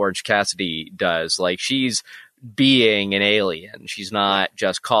what Orange Cassidy does. She's being an alien. She's not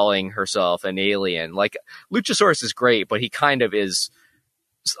just calling herself an alien. Luchasaurus is great, but he kind of is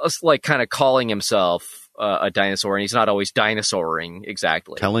kind of calling himself a dinosaur, and he's not always dinosauring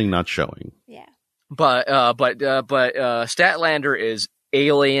exactly. Telling, not showing. Yeah. But Statlander is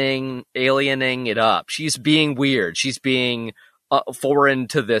aliening it up. She's being weird. She's being foreign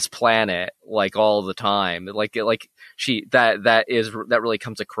to this planet all the time. That really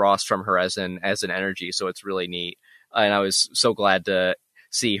comes across from her as an energy. So it's really neat. And I was so glad to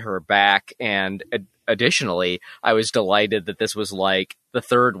see her back. And additionally, I was delighted that this was the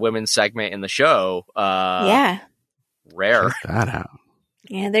third women's segment in the show. Yeah. Rare. Check that out.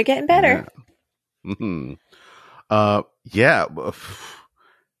 Yeah, they're getting better. Yeah. Mm-hmm.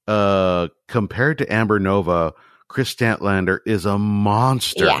 Compared to Amber Nova, Chris Statlander is a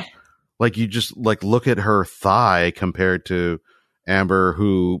monster. Yeah. You just look at her thigh compared to Amber,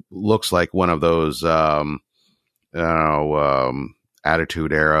 who looks like one of those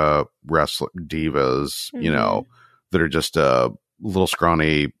Attitude Era wrestler divas, Mm-hmm. that are just little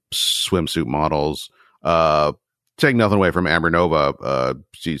scrawny swimsuit models. Take nothing away from Amber Nova,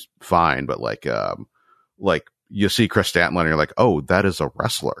 she's fine, but you see Chris Statlander and you're like, oh, that is a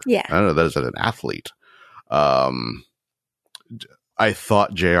wrestler. Yeah. I don't know, that is an athlete. I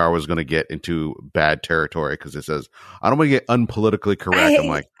thought JR was going to get into bad territory because it says, I don't want to get unpolitically correct. I'm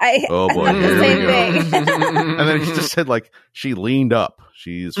like, oh boy, I here we go. thing. And then he just said, like, she leaned up.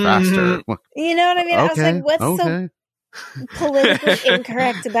 She's faster. You know what I mean? I was like, what's so okay. politically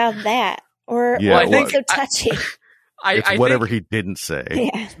incorrect about that? Or Yeah, what's so touchy? It's whatever he didn't say.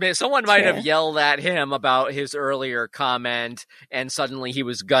 Yeah. Someone might have yelled at him about his earlier comment, and suddenly he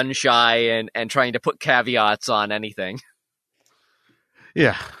was gun shy and trying to put caveats on anything.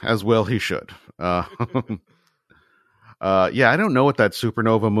 Yeah, as well he should. Yeah, I don't know what that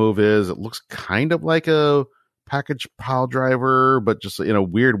supernova move is. It looks kind of like a package pile driver, but just in a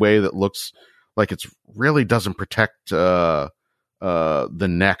weird way that looks like it's really doesn't protect the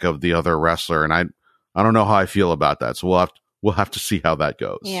neck of the other wrestler. And I don't know how I feel about that. So we'll have to see how that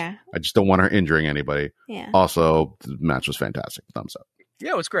goes. Yeah. I just don't want her injuring anybody. Yeah. Also, the match was fantastic. Thumbs up.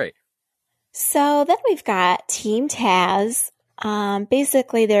 Yeah, it was great. So then we've got Team Taz.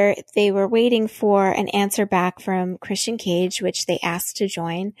 Basically, they were waiting for an answer back from Christian Cage, which they asked to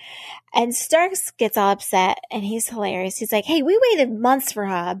join. And Starks gets all upset, and he's hilarious. He's like, hey, we waited months for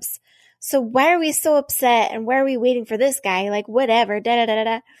Hobbs. So why are we so upset? And why are we waiting for this guy? Like, whatever,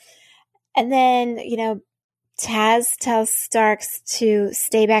 da-da-da-da-da. And then, Taz tells Starks to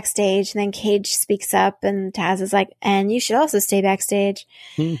stay backstage, and then Cage speaks up, and Taz is like, and you should also stay backstage.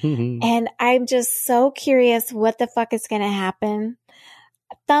 And I'm just so curious what the fuck is going to happen.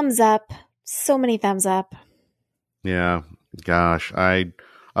 Thumbs up. So many thumbs up. Yeah. Gosh, I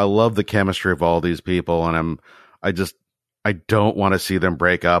love the chemistry of all these people, and I don't want to see them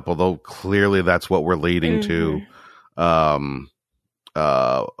break up, although clearly that's what we're leading to.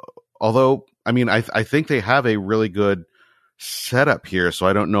 Although, I mean, I think they have a really good setup here, so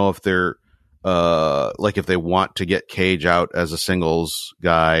I don't know if they're if they want to get Cage out as a singles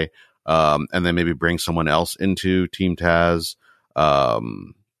guy, and then maybe bring someone else into Team Taz.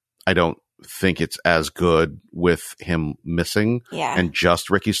 I don't think it's as good with him missing and just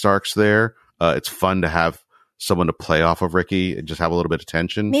Ricky Starks there. It's fun to have someone to play off of Ricky and just have a little bit of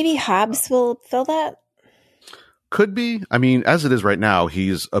tension. Maybe Hobbs will fill that. Could be. I mean, as it is right now,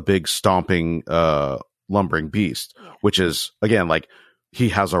 he's a big stomping, lumbering beast, which is, again, like, he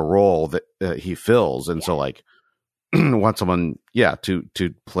has a role that he fills. And so, like, want someone,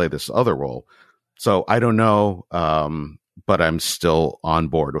 to play this other role. So I don't know, but I'm still on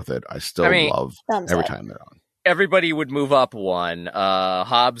board with it. I still love every time they're on. Everybody would move up one.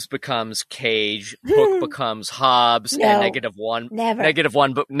 Hobbs becomes Cage, Hook becomes Hobbs, and negative one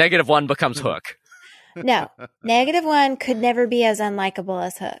becomes Hook. No, -1 could never be as unlikable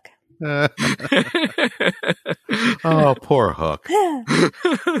as Hook. Oh, poor Hook.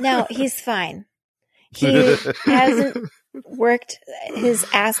 No, he's fine. He hasn't worked his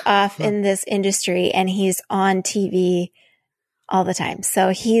ass off in this industry, and he's on TV all the time. So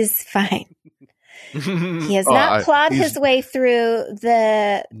he's fine. He has not clawed his way through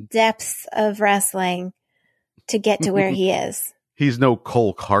the depths of wrestling to get to where he is. He's no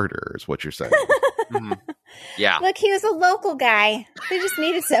Cole Carter, is what you're saying. Yeah. Look, he was a local guy. They just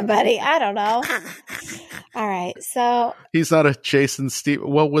needed somebody. I don't know. All right. So he's not a Jason Steve.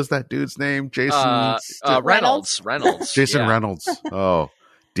 What was that dude's name? Jason Reynolds. Jason Reynolds. Oh,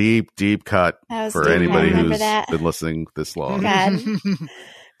 deep cut for anybody who's been listening this long. God.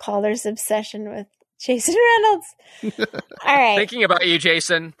 Calder's obsession with Jason Reynolds. All right. Thinking about you,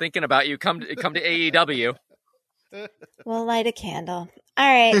 Jason. Thinking about you. Come to AEW. We'll light a candle. All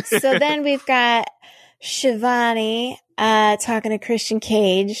right. So then we've got Shivani talking to Christian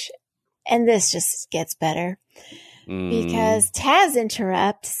Cage, and this just gets better because Taz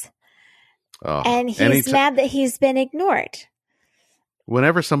interrupts, and he's mad that he's been ignored.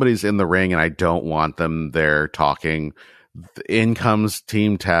 Whenever somebody's in the ring and I don't want them there talking, in comes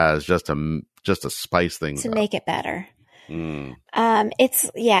Team Taz just to spice things up. Make it better.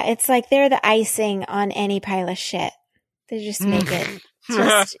 It's like they're the icing on any pile of shit. They just make it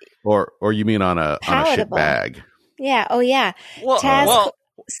just or you mean on a shit bag? Yeah. Oh yeah. Taz.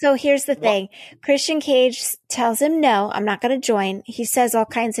 So here's the thing. Christian Cage tells him, no, I'm not going to join. He says all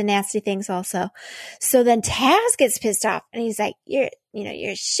kinds of nasty things also. So then Taz gets pissed off and he's like, you're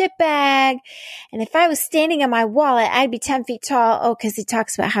a shit bag. And if I was standing on my wallet, I'd be 10 feet tall. Oh, cause he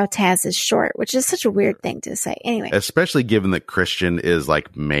talks about how Taz is short, which is such a weird thing to say. Anyway. Especially given that Christian is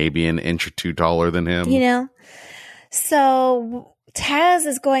like maybe an inch or two taller than him. So Taz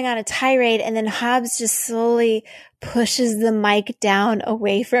is going on a tirade, and then Hobbs just slowly pushes the mic down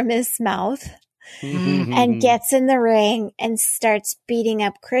away from his mouth and gets in the ring and starts beating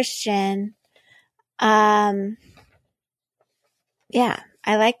up Christian. Yeah,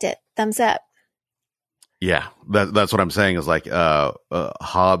 I liked it. Thumbs up. Yeah, that's what I'm saying is like,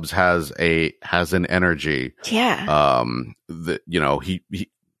 Hobbs has an energy. Yeah. That, you know, he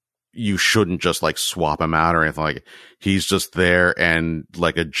you shouldn't just like swap him out or anything. Like, he's just there, and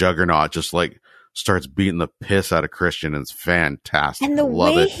like a juggernaut just like starts beating the piss out of Christian. And it's fantastic. And the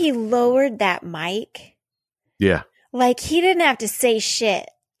Love way it. he lowered that mic, Yeah. like he didn't have to say shit.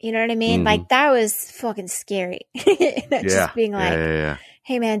 You know what I mean? Mhm. Like that was fucking scary. Just being like, yeah.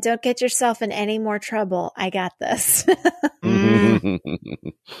 hey man, don't get yourself in any more trouble. I got this.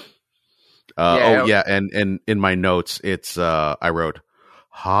 Oh yeah, and in my notes, it's I wrote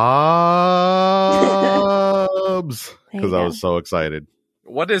Hobbs because I was so excited.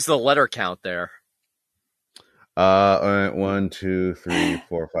 What is the letter count there? 1, 2, 3,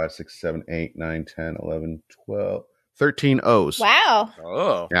 4, 5, 6, 7, 8, 9, 10, 11, 12, 13 O's. Wow.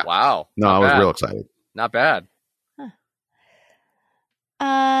 Oh, Yeah. wow. No, Not I was bad. real excited. Not bad.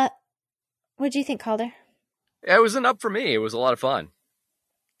 What'd you think, Calder? Yeah, it was an up for me. It was a lot of fun.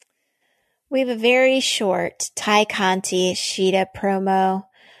 We have a very short Ty Conti Sheeta promo.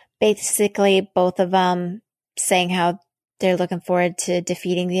 Basically, both of them saying how they're looking forward to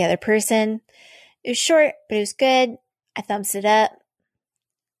defeating the other person. It was short, but it was good. I thumbs it up.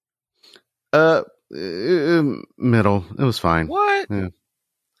 Middle. It was fine. What? Yeah.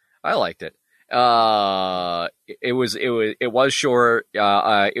 I liked it. It was short.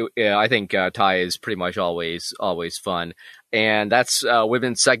 I think Ty is pretty much always fun, and that's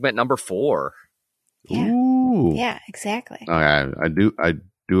women's segment number 4. Yeah. Ooh. Yeah, exactly. I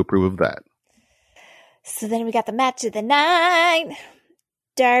do approve of that. So then we got the match of the night.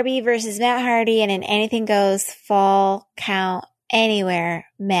 Darby versus Matt Hardy in an anything goes fall count anywhere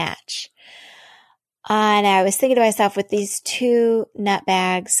match. And I was thinking to myself, with these two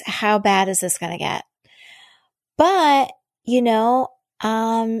nutbags, how bad is this going to get? But, you know,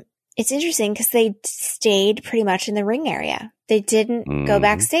 it's interesting because they stayed pretty much in the ring area. They didn't go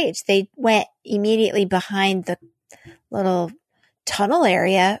backstage. They went immediately behind the little tunnel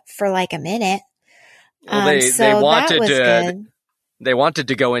area for like a minute. Well, they wanted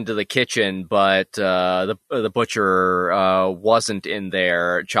to go into the kitchen, but the butcher wasn't in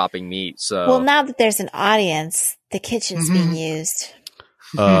there chopping meat. So, well, now that there's an audience, the kitchen's being used.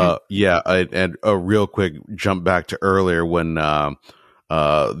 Yeah, and a real quick jump back to earlier when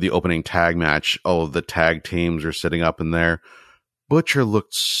the opening tag match, all of the tag teams are sitting up in there. Butcher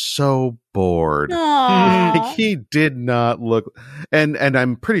looked so bored. Aww. He did not look, and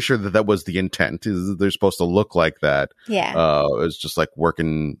I'm pretty sure that was the intent. Is they're supposed to look like that. Yeah. It was just like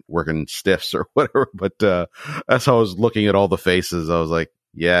working stiffs or whatever. But as I was looking at all the faces, I was like,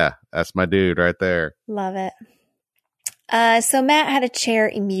 yeah, that's my dude right there. Love it. So Matt had a chair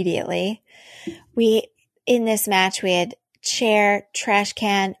immediately. In this match, we had chair, trash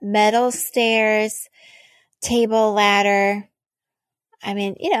can, metal stairs, table, ladder. I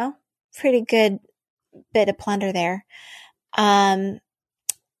mean, you know, pretty good bit of plunder there. The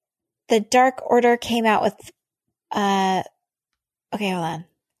Dark Order came out with, okay, hold on.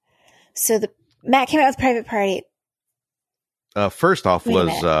 So Matt came out with Private Party. First off Wait a was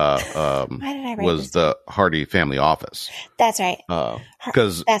minute. Why did I write this? the Hardy family office. That's right.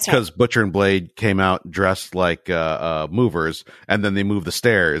 Because That's right. Butcher and Blade came out dressed like movers, and then they moved the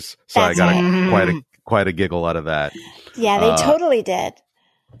stairs. So That's I got quite a giggle out of that. Yeah, they totally did.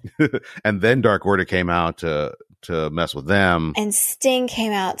 And then Dark Order came out to mess with them, And Sting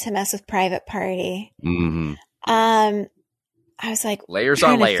came out to mess with Private Party. Mm-hmm. I was like, layers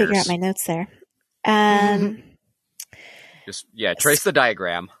trying on to layers. figure out my notes there. Just trace the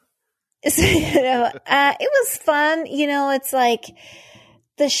diagram. So, you know, it was fun. You know, it's like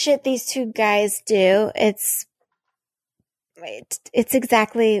the shit these two guys do. It's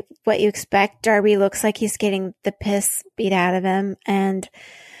exactly what you expect. Darby looks like he's getting the piss beat out of him, and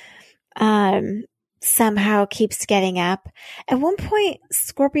somehow keeps getting up. At one point,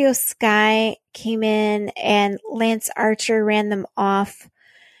 Scorpio Sky came in and Lance Archer ran them off.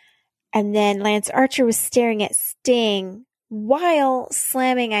 And then Lance Archer was staring at Sting while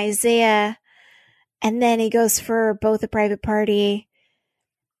slamming Isaiah. And then he goes for both a Private Party.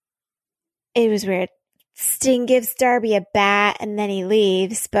 It was weird. Sting gives Darby a bat and then he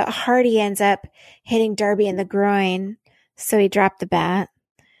leaves, but Hardy ends up hitting Darby in the groin. So he dropped the bat.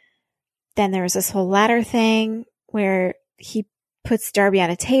 Then there was this whole ladder thing where he puts Darby on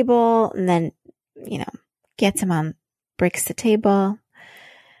a table and then, you know, gets him on, breaks the table.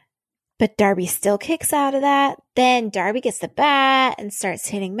 But Darby still kicks out of that. Then Darby gets the bat and starts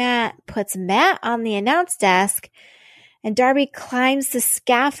hitting Matt, puts Matt on the announce desk, And Darby climbs the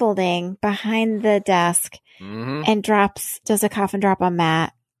scaffolding behind the desk and does a coffin drop on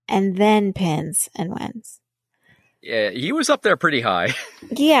Matt, and then pins and wins. Yeah, he was up there pretty high.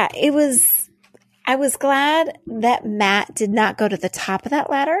 Yeah, I was glad that Matt did not go to the top of that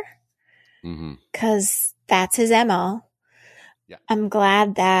ladder, because that's his MO. Yeah. I'm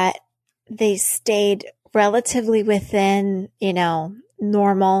glad that they stayed relatively within,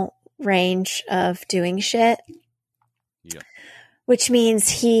 normal range of doing shit. Yeah. Which means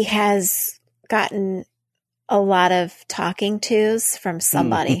he has gotten a lot of talking tos from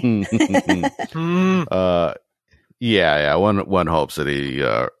somebody. Yeah. One hopes that he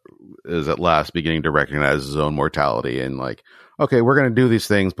is at last beginning to recognize his own mortality and like, okay, we're going to do these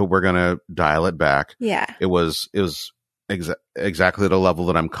things, but we're going to dial it back. Yeah. It was exactly the level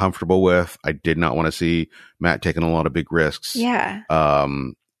that I'm comfortable with. I did not want to see Matt taking a lot of big risks. Yeah.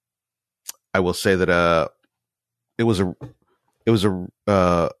 I will say that it was a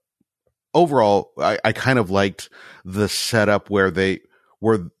overall, I kind of liked the setup where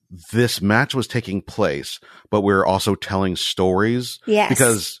this match was taking place, but we're also telling stories. Yes.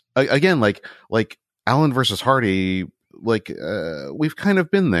 Because again, like Allen versus Hardy, we've kind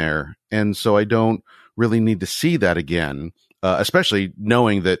of been there. And so I don't really need to see that again, especially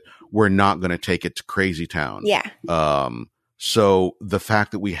knowing that we're not going to take it to Crazy Town. Yeah. So the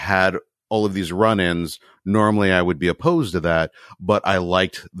fact that we had all of these run-ins, normally I would be opposed to that, but I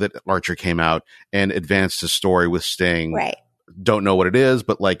liked that Archer came out and advanced his story with Sting. Right. Don't know what it is,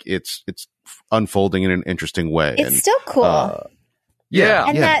 but like it's unfolding in an interesting way. It's still cool. Yeah.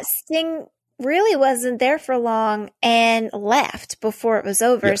 And that Sting really wasn't there for long and left before it was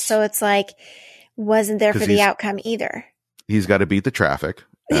over. Yes. So it's like, wasn't there for the outcome either. He's got to beat the traffic.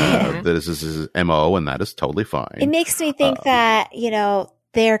 This is his MO, and that is totally fine. It makes me think that,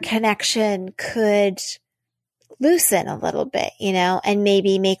 their connection could loosen a little bit, and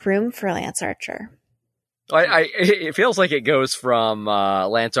maybe make room for Lance Archer. It feels like it goes from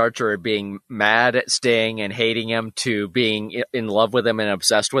Lance Archer being mad at Sting and hating him to being in love with him and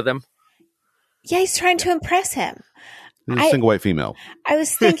obsessed with him. Yeah, he's trying to impress him. He's a single white female. I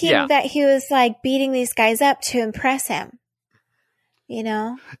was thinking that he was like beating these guys up to impress him.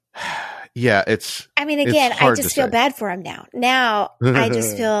 Yeah, it's. I mean, again, I just feel bad for him now. Now I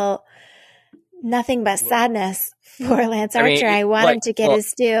just feel nothing but sadness for Lance Archer. I want him to get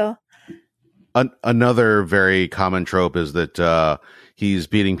his due. Another very common trope is that he's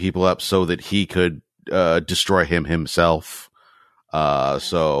beating people up so that he could destroy him himself.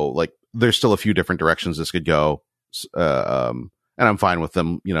 So, like, there's still a few different directions this could go, and I'm fine with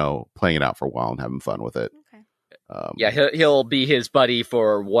them, playing it out for a while and having fun with it. He'll be his buddy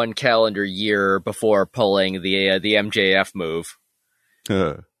for one calendar year before pulling the MJF move.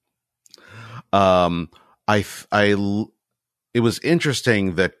 It was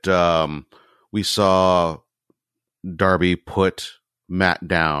interesting that we saw Darby put Matt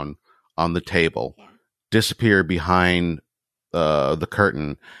down on the table, disappear behind the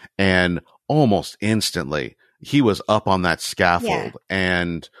curtain, and almost instantly he was up on that scaffold.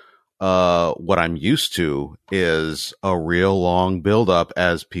 And what I'm used to is a real long buildup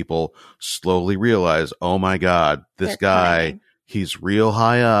as people slowly realize, oh my God, this guy, he's real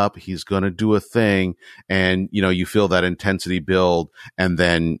high up. He's going to do a thing. And, you feel that intensity build, and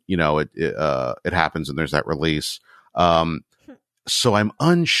then, it happens and there's that release. So I'm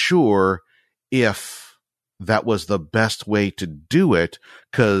unsure if that was the best way to do it,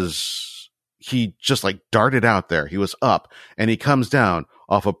 because he just like darted out there. He was up and he comes down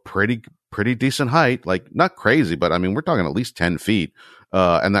off a pretty decent height, like not crazy, but I mean, we're talking at least 10 feet.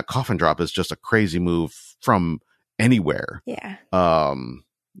 And that coffin drop is just a crazy move from anywhere. Yeah.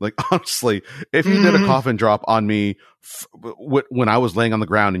 Like honestly, if you did a coffin drop on me when I was laying on the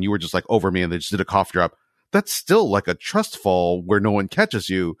ground and you were just like over me and they just did a coffin drop, that's still like a trust fall where no one catches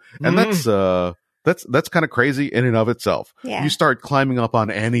you. And that's kind of crazy in and of itself. Yeah. You start climbing up on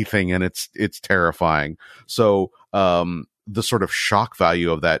anything and it's terrifying. So, the sort of shock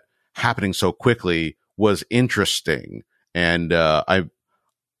value of that happening so quickly was interesting. And, I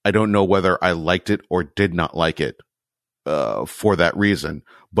don't know whether I liked it or did not like it, for that reason,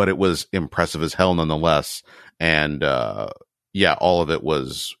 but it was impressive as hell nonetheless. And, all of it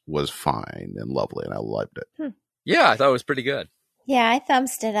was fine and lovely, and I loved it. Yeah, I thought it was pretty good. Yeah, I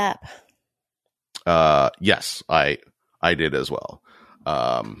thumbsed it up. Yes, I did as well.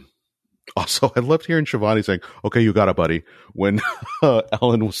 Also, I loved hearing Shivani saying, okay, you got it, buddy. When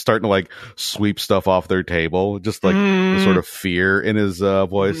Ellen was starting to like sweep stuff off their table, just like the sort of fear in his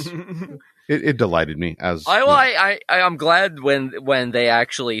voice. it delighted me as I'm glad when they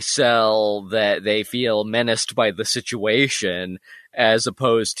actually sell that they feel menaced by the situation, as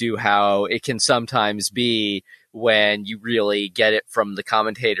opposed to how it can sometimes be when you really get it from the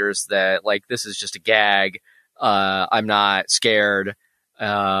commentators that like this is just a gag. I'm not scared.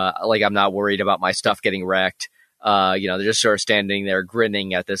 I'm not worried about my stuff getting wrecked. They're just sort of standing there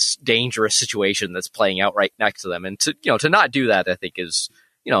grinning at this dangerous situation that's playing out right next to them. And to not do that, I think is,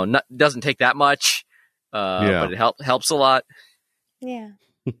 doesn't take that much, but it helps a lot. Yeah.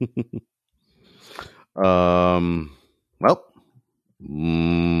 Well,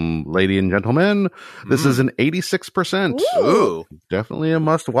 lady and gentlemen, this is an 86%. Ooh. Definitely a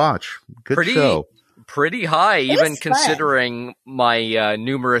must watch. Good show. Pretty high, even fun. Considering my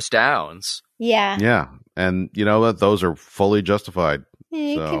numerous downs. Yeah. Yeah. And you know what? Those are fully justified. Yeah,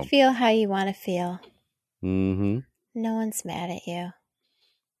 you can feel how you want to feel. Mm-hmm. No one's mad at you.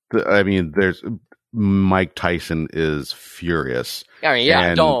 I mean, Mike Tyson is furious. I mean,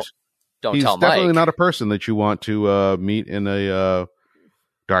 yeah, don't tell Mike. He's definitely not a person that you want to meet in a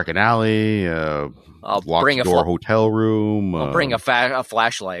dark alley, I'll locked bring door hotel room. I'll bring a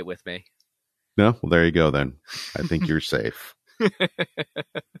flashlight with me. No? Well, there you go then. I think you're safe.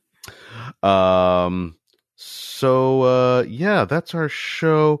 So that's our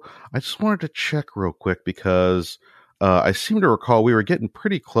show. I just wanted to check real quick because I seem to recall we were getting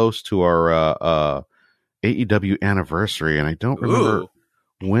pretty close to our AEW anniversary, and I don't remember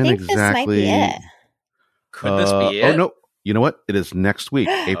when exactly. This might be it. Could this be it? Oh no! You know what? It is next week.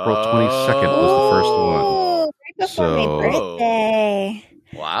 April 22nd was the first one. Right before my birthday.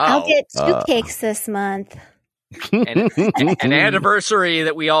 Wow! I'll get 2 cakes this month. An anniversary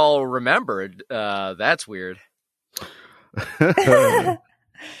that we all remembered. That's weird.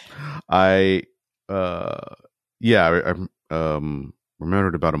 I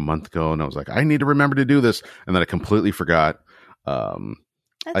remembered about a month ago, and I was like, I need to remember to do this, and then I completely forgot.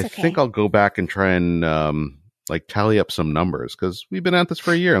 I think I'll go back and try and tally up some numbers because we've been at this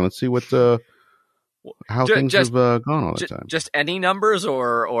for a year, and let's see what how things have gone all the time. Just any numbers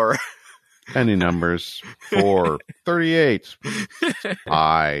or any numbers. 4, 38.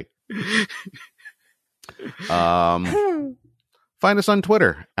 I. Find us on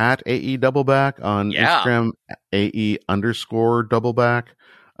Twitter at AE Doubleback, on Instagram AE_Doubleback.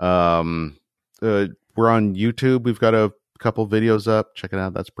 We're on YouTube. We've got a couple videos up. Check it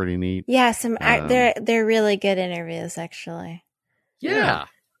out. That's pretty neat. Yeah, they're really good interviews, actually. Yeah.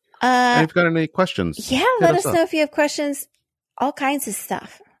 And if you've got any questions, let us know if you have questions. All kinds of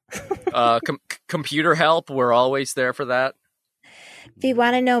stuff. Computer help. We're always there for that. If you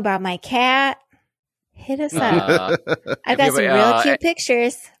want to know about my cat, hit us up. I've got some real cute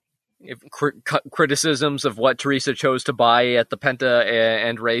pictures. If criticisms of what Teresa chose to buy at the Penta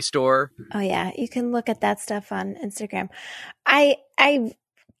and Ray store. Oh yeah, you can look at that stuff on Instagram. I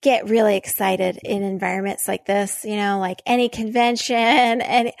get really excited in environments like this, like any convention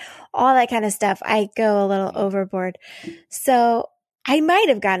and all that kind of stuff. I go a little overboard. So I might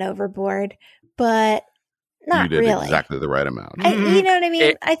have gone overboard, but not really. You did exactly the right amount. You know what I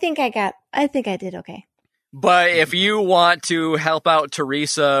mean? I think I did okay. But if you want to help out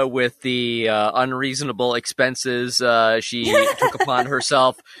Teresa with the unreasonable expenses she took upon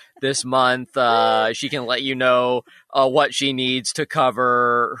herself this month, she can let you know what she needs to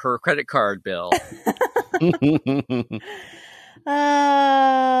cover her credit card bill.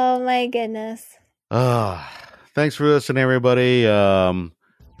 Oh, my goodness. Thanks for listening, everybody.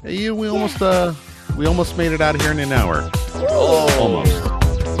 We almost made it out of here in an hour. Almost.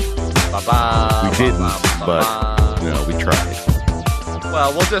 Bye-bye. We didn't, but we tried.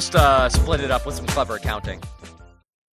 Well, we'll just split it up with some clever accounting.